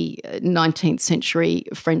by the 19th century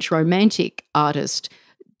French romantic artist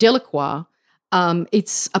Delacroix.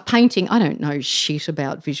 It's a painting. I don't know shit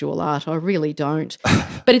about visual art. I really don't.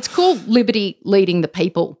 But it's called Liberty Leading the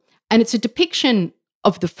People, and it's a depiction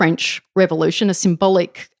of the French Revolution, a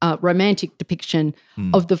symbolic romantic depiction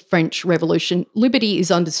of the French Revolution. Liberty is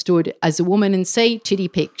understood as a woman, and see, titty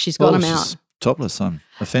pic, she's got them out. Topless, I'm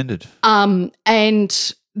offended. And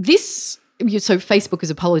this, so Facebook has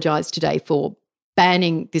apologised today for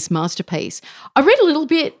banning this masterpiece. I read a little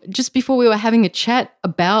bit just before we were having a chat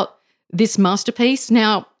about this masterpiece.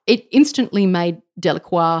 Now, it instantly made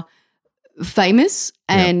Delacroix famous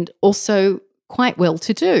and also quite well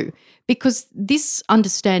to do, because this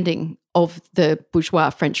understanding of the bourgeois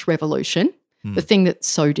French Revolution, the thing that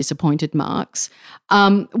so disappointed Marx,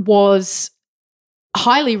 was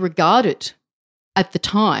highly regarded at the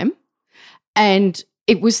time, and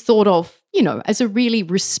it was thought of, as a really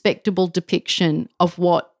respectable depiction of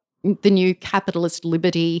what the new capitalist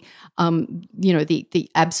liberty, the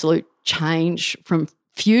absolute change from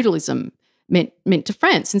feudalism meant to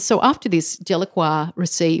France. And so after this, Delacroix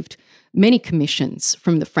received many commissions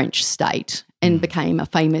from the French state and became a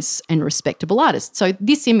famous and respectable artist. So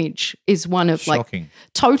this image is one of Shocking.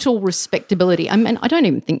 total respectability. I mean, I don't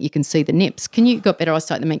even think you can see the nips. You got better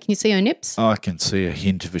eyesight than me? Can you see her nips? I can see a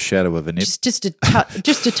hint of a shadow of a nip. Just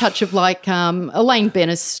a touch of Elaine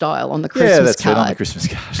Bennis style on the Christmas Yeah, that's card. it, on the Christmas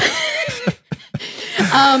card.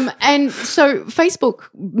 And so Facebook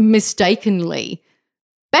mistakenly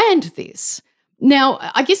banned this. Now,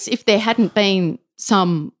 I guess if there hadn't been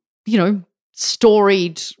some,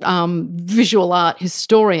 storied visual art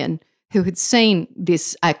historian who had seen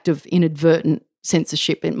this act of inadvertent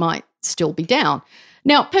censorship, it might still be down.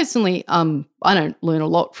 Now, personally, I don't learn a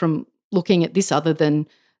lot from looking at this other than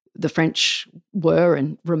the French were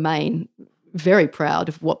and remain very proud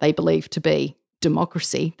of what they believe to be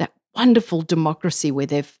democracy, that wonderful democracy where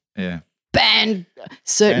they've banned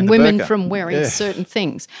certain women burqa. from wearing certain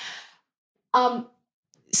things.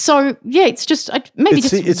 So, it's just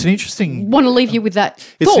It's an interesting. want to leave you with that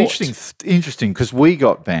It's thought. interesting because we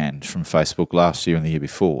got banned from Facebook last year and the year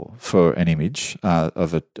before for an image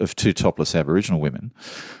of two topless Aboriginal women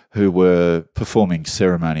who were performing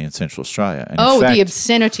ceremony in Central Australia. And in fact, the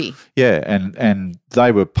obscenity. yeah, and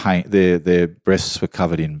they were their breasts were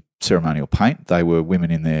covered in ceremonial paint. They were women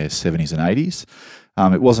in their 70s and 80s.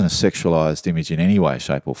 It wasn't a sexualised image in any way,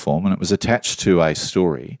 shape, or form, and it was attached to a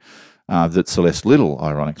story that Celeste Little,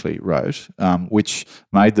 ironically, wrote, which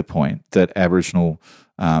made the point that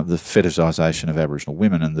the fetishisation of Aboriginal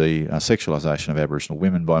women and the sexualisation of Aboriginal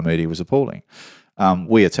women by media was appalling.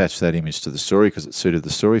 We attached that image to the story because it suited the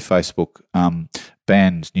story. Facebook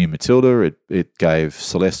banned New Matilda. It gave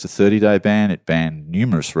Celeste a 30-day ban. It banned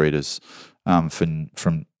numerous readers from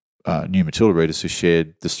New Matilda readers who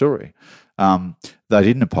shared the story. They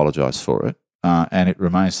didn't apologise for it, and it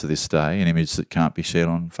remains to this day an image that can't be shared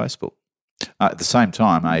on Facebook. At the same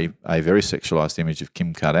time, a very sexualised image of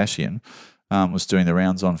Kim Kardashian was doing the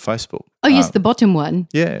rounds on Facebook. Oh, yes, the bottom one.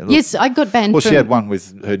 Yeah. Yes, I got banned Well, from... she had one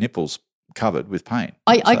with her nipples covered with paint.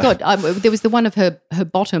 There was the one of her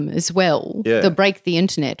bottom as well, Yeah. the Break the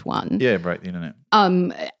Internet one. Yeah, break the internet.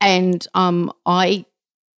 And I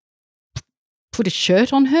put a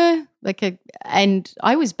shirt on her, and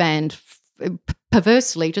I was banned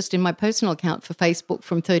perversely just in my personal account for Facebook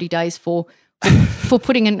from 30 days for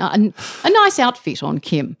putting a nice outfit on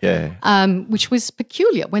Kim. Yeah. Which was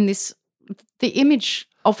peculiar when the image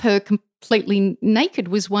of her completely naked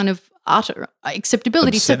was one of utter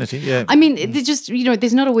acceptability. Obscenity, yeah. I mean, there's just,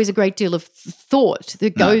 there's not always a great deal of thought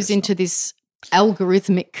that goes into this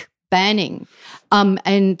algorithmic banning.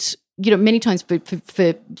 And, many times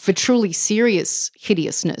for truly serious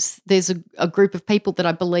hideousness, there's a group of people that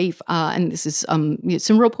I believe are, and this is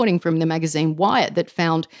some reporting from the magazine Wired that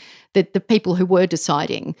found that the people who were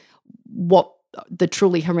deciding what the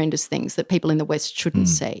truly horrendous things that people in the West shouldn't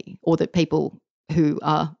see, or that people who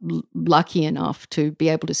are lucky enough to be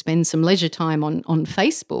able to spend some leisure time on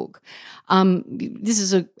Facebook. This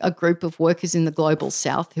is a group of workers in the global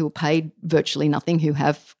south who are paid virtually nothing, who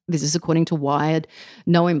have, this is according to Wired,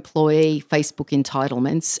 no employee Facebook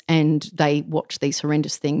entitlements, and they watch these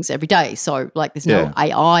horrendous things every day. So, there's no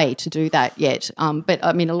AI to do that yet. But,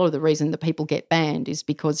 I mean, a lot of the reason that people get banned is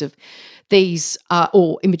because of these,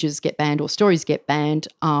 or images get banned or stories get banned,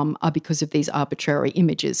 are because of these arbitrary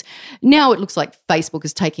images. Now it looks like Facebook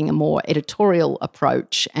is taking a more editorial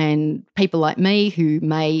approach, and people like me who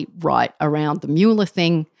may write around the Mueller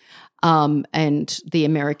thing and the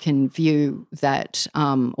American view that,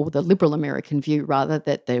 or the liberal American view rather,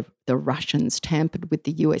 that the Russians tampered with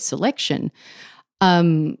the US election,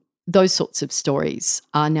 those sorts of stories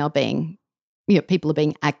are now being, people are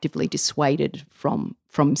being actively dissuaded from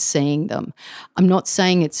seeing them. I'm not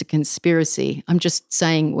saying it's a conspiracy. I'm just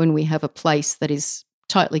saying when we have a place that is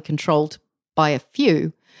tightly controlled by a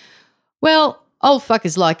few, well, old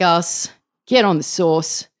fuckers like us get on the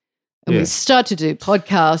sauce and we start to do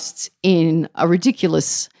podcasts in a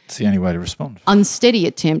ridiculous, It's the only way to respond. unsteady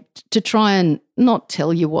attempt to try and not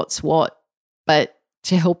tell you what's what, but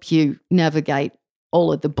to help you navigate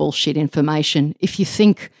all of the bullshit information. If you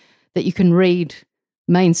think that you can read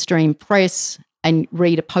mainstream press and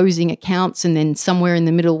read opposing accounts, and then somewhere in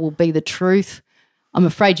the middle will be the truth. I'm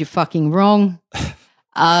afraid you're fucking wrong.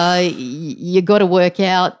 You got to work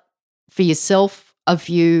out for yourself a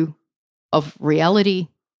view of reality,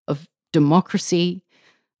 of democracy,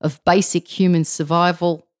 of basic human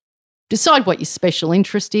survival. Decide what your special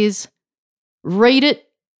interest is. Read it.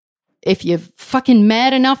 If you're fucking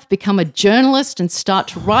mad enough, become a journalist and start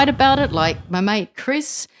to write about it like my mate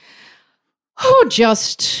Chris. Or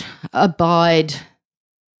just abide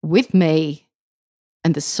with me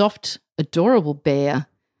and the soft, adorable bear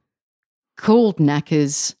called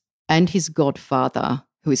Knackers and his godfather,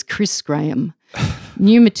 who is Chris Graham.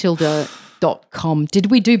 NewMatilda.com. Did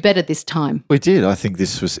we do better this time? We did. I think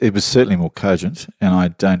it was certainly more cogent, and I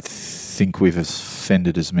don't think we've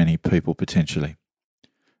offended as many people potentially.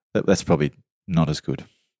 That's probably not as good.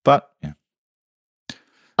 But, yeah.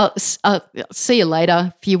 See you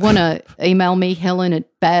later. If you want to email me,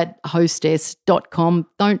 helen@badhostess.com.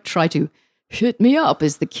 Don't try to hit me up,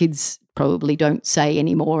 as the kids probably don't say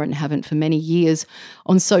anymore and haven't for many years.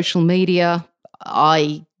 On social media,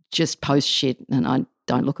 I just post shit and I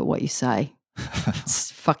don't look at what you say.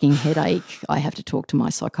 It's fucking headache. I have to talk to my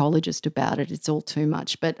psychologist about it. It's all too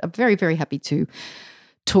much. But I'm very, very happy to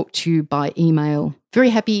talk to you by email. Very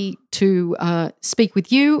happy to speak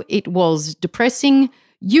with you. It was depressing.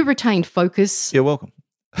 You retained focus. You're welcome.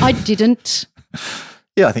 I didn't.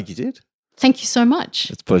 Yeah, I think you did. Thank you so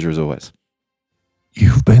much. It's a pleasure as always.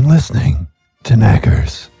 You've been listening to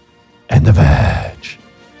Knackers and the Vag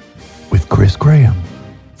with Chris Graham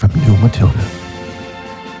from New Matilda.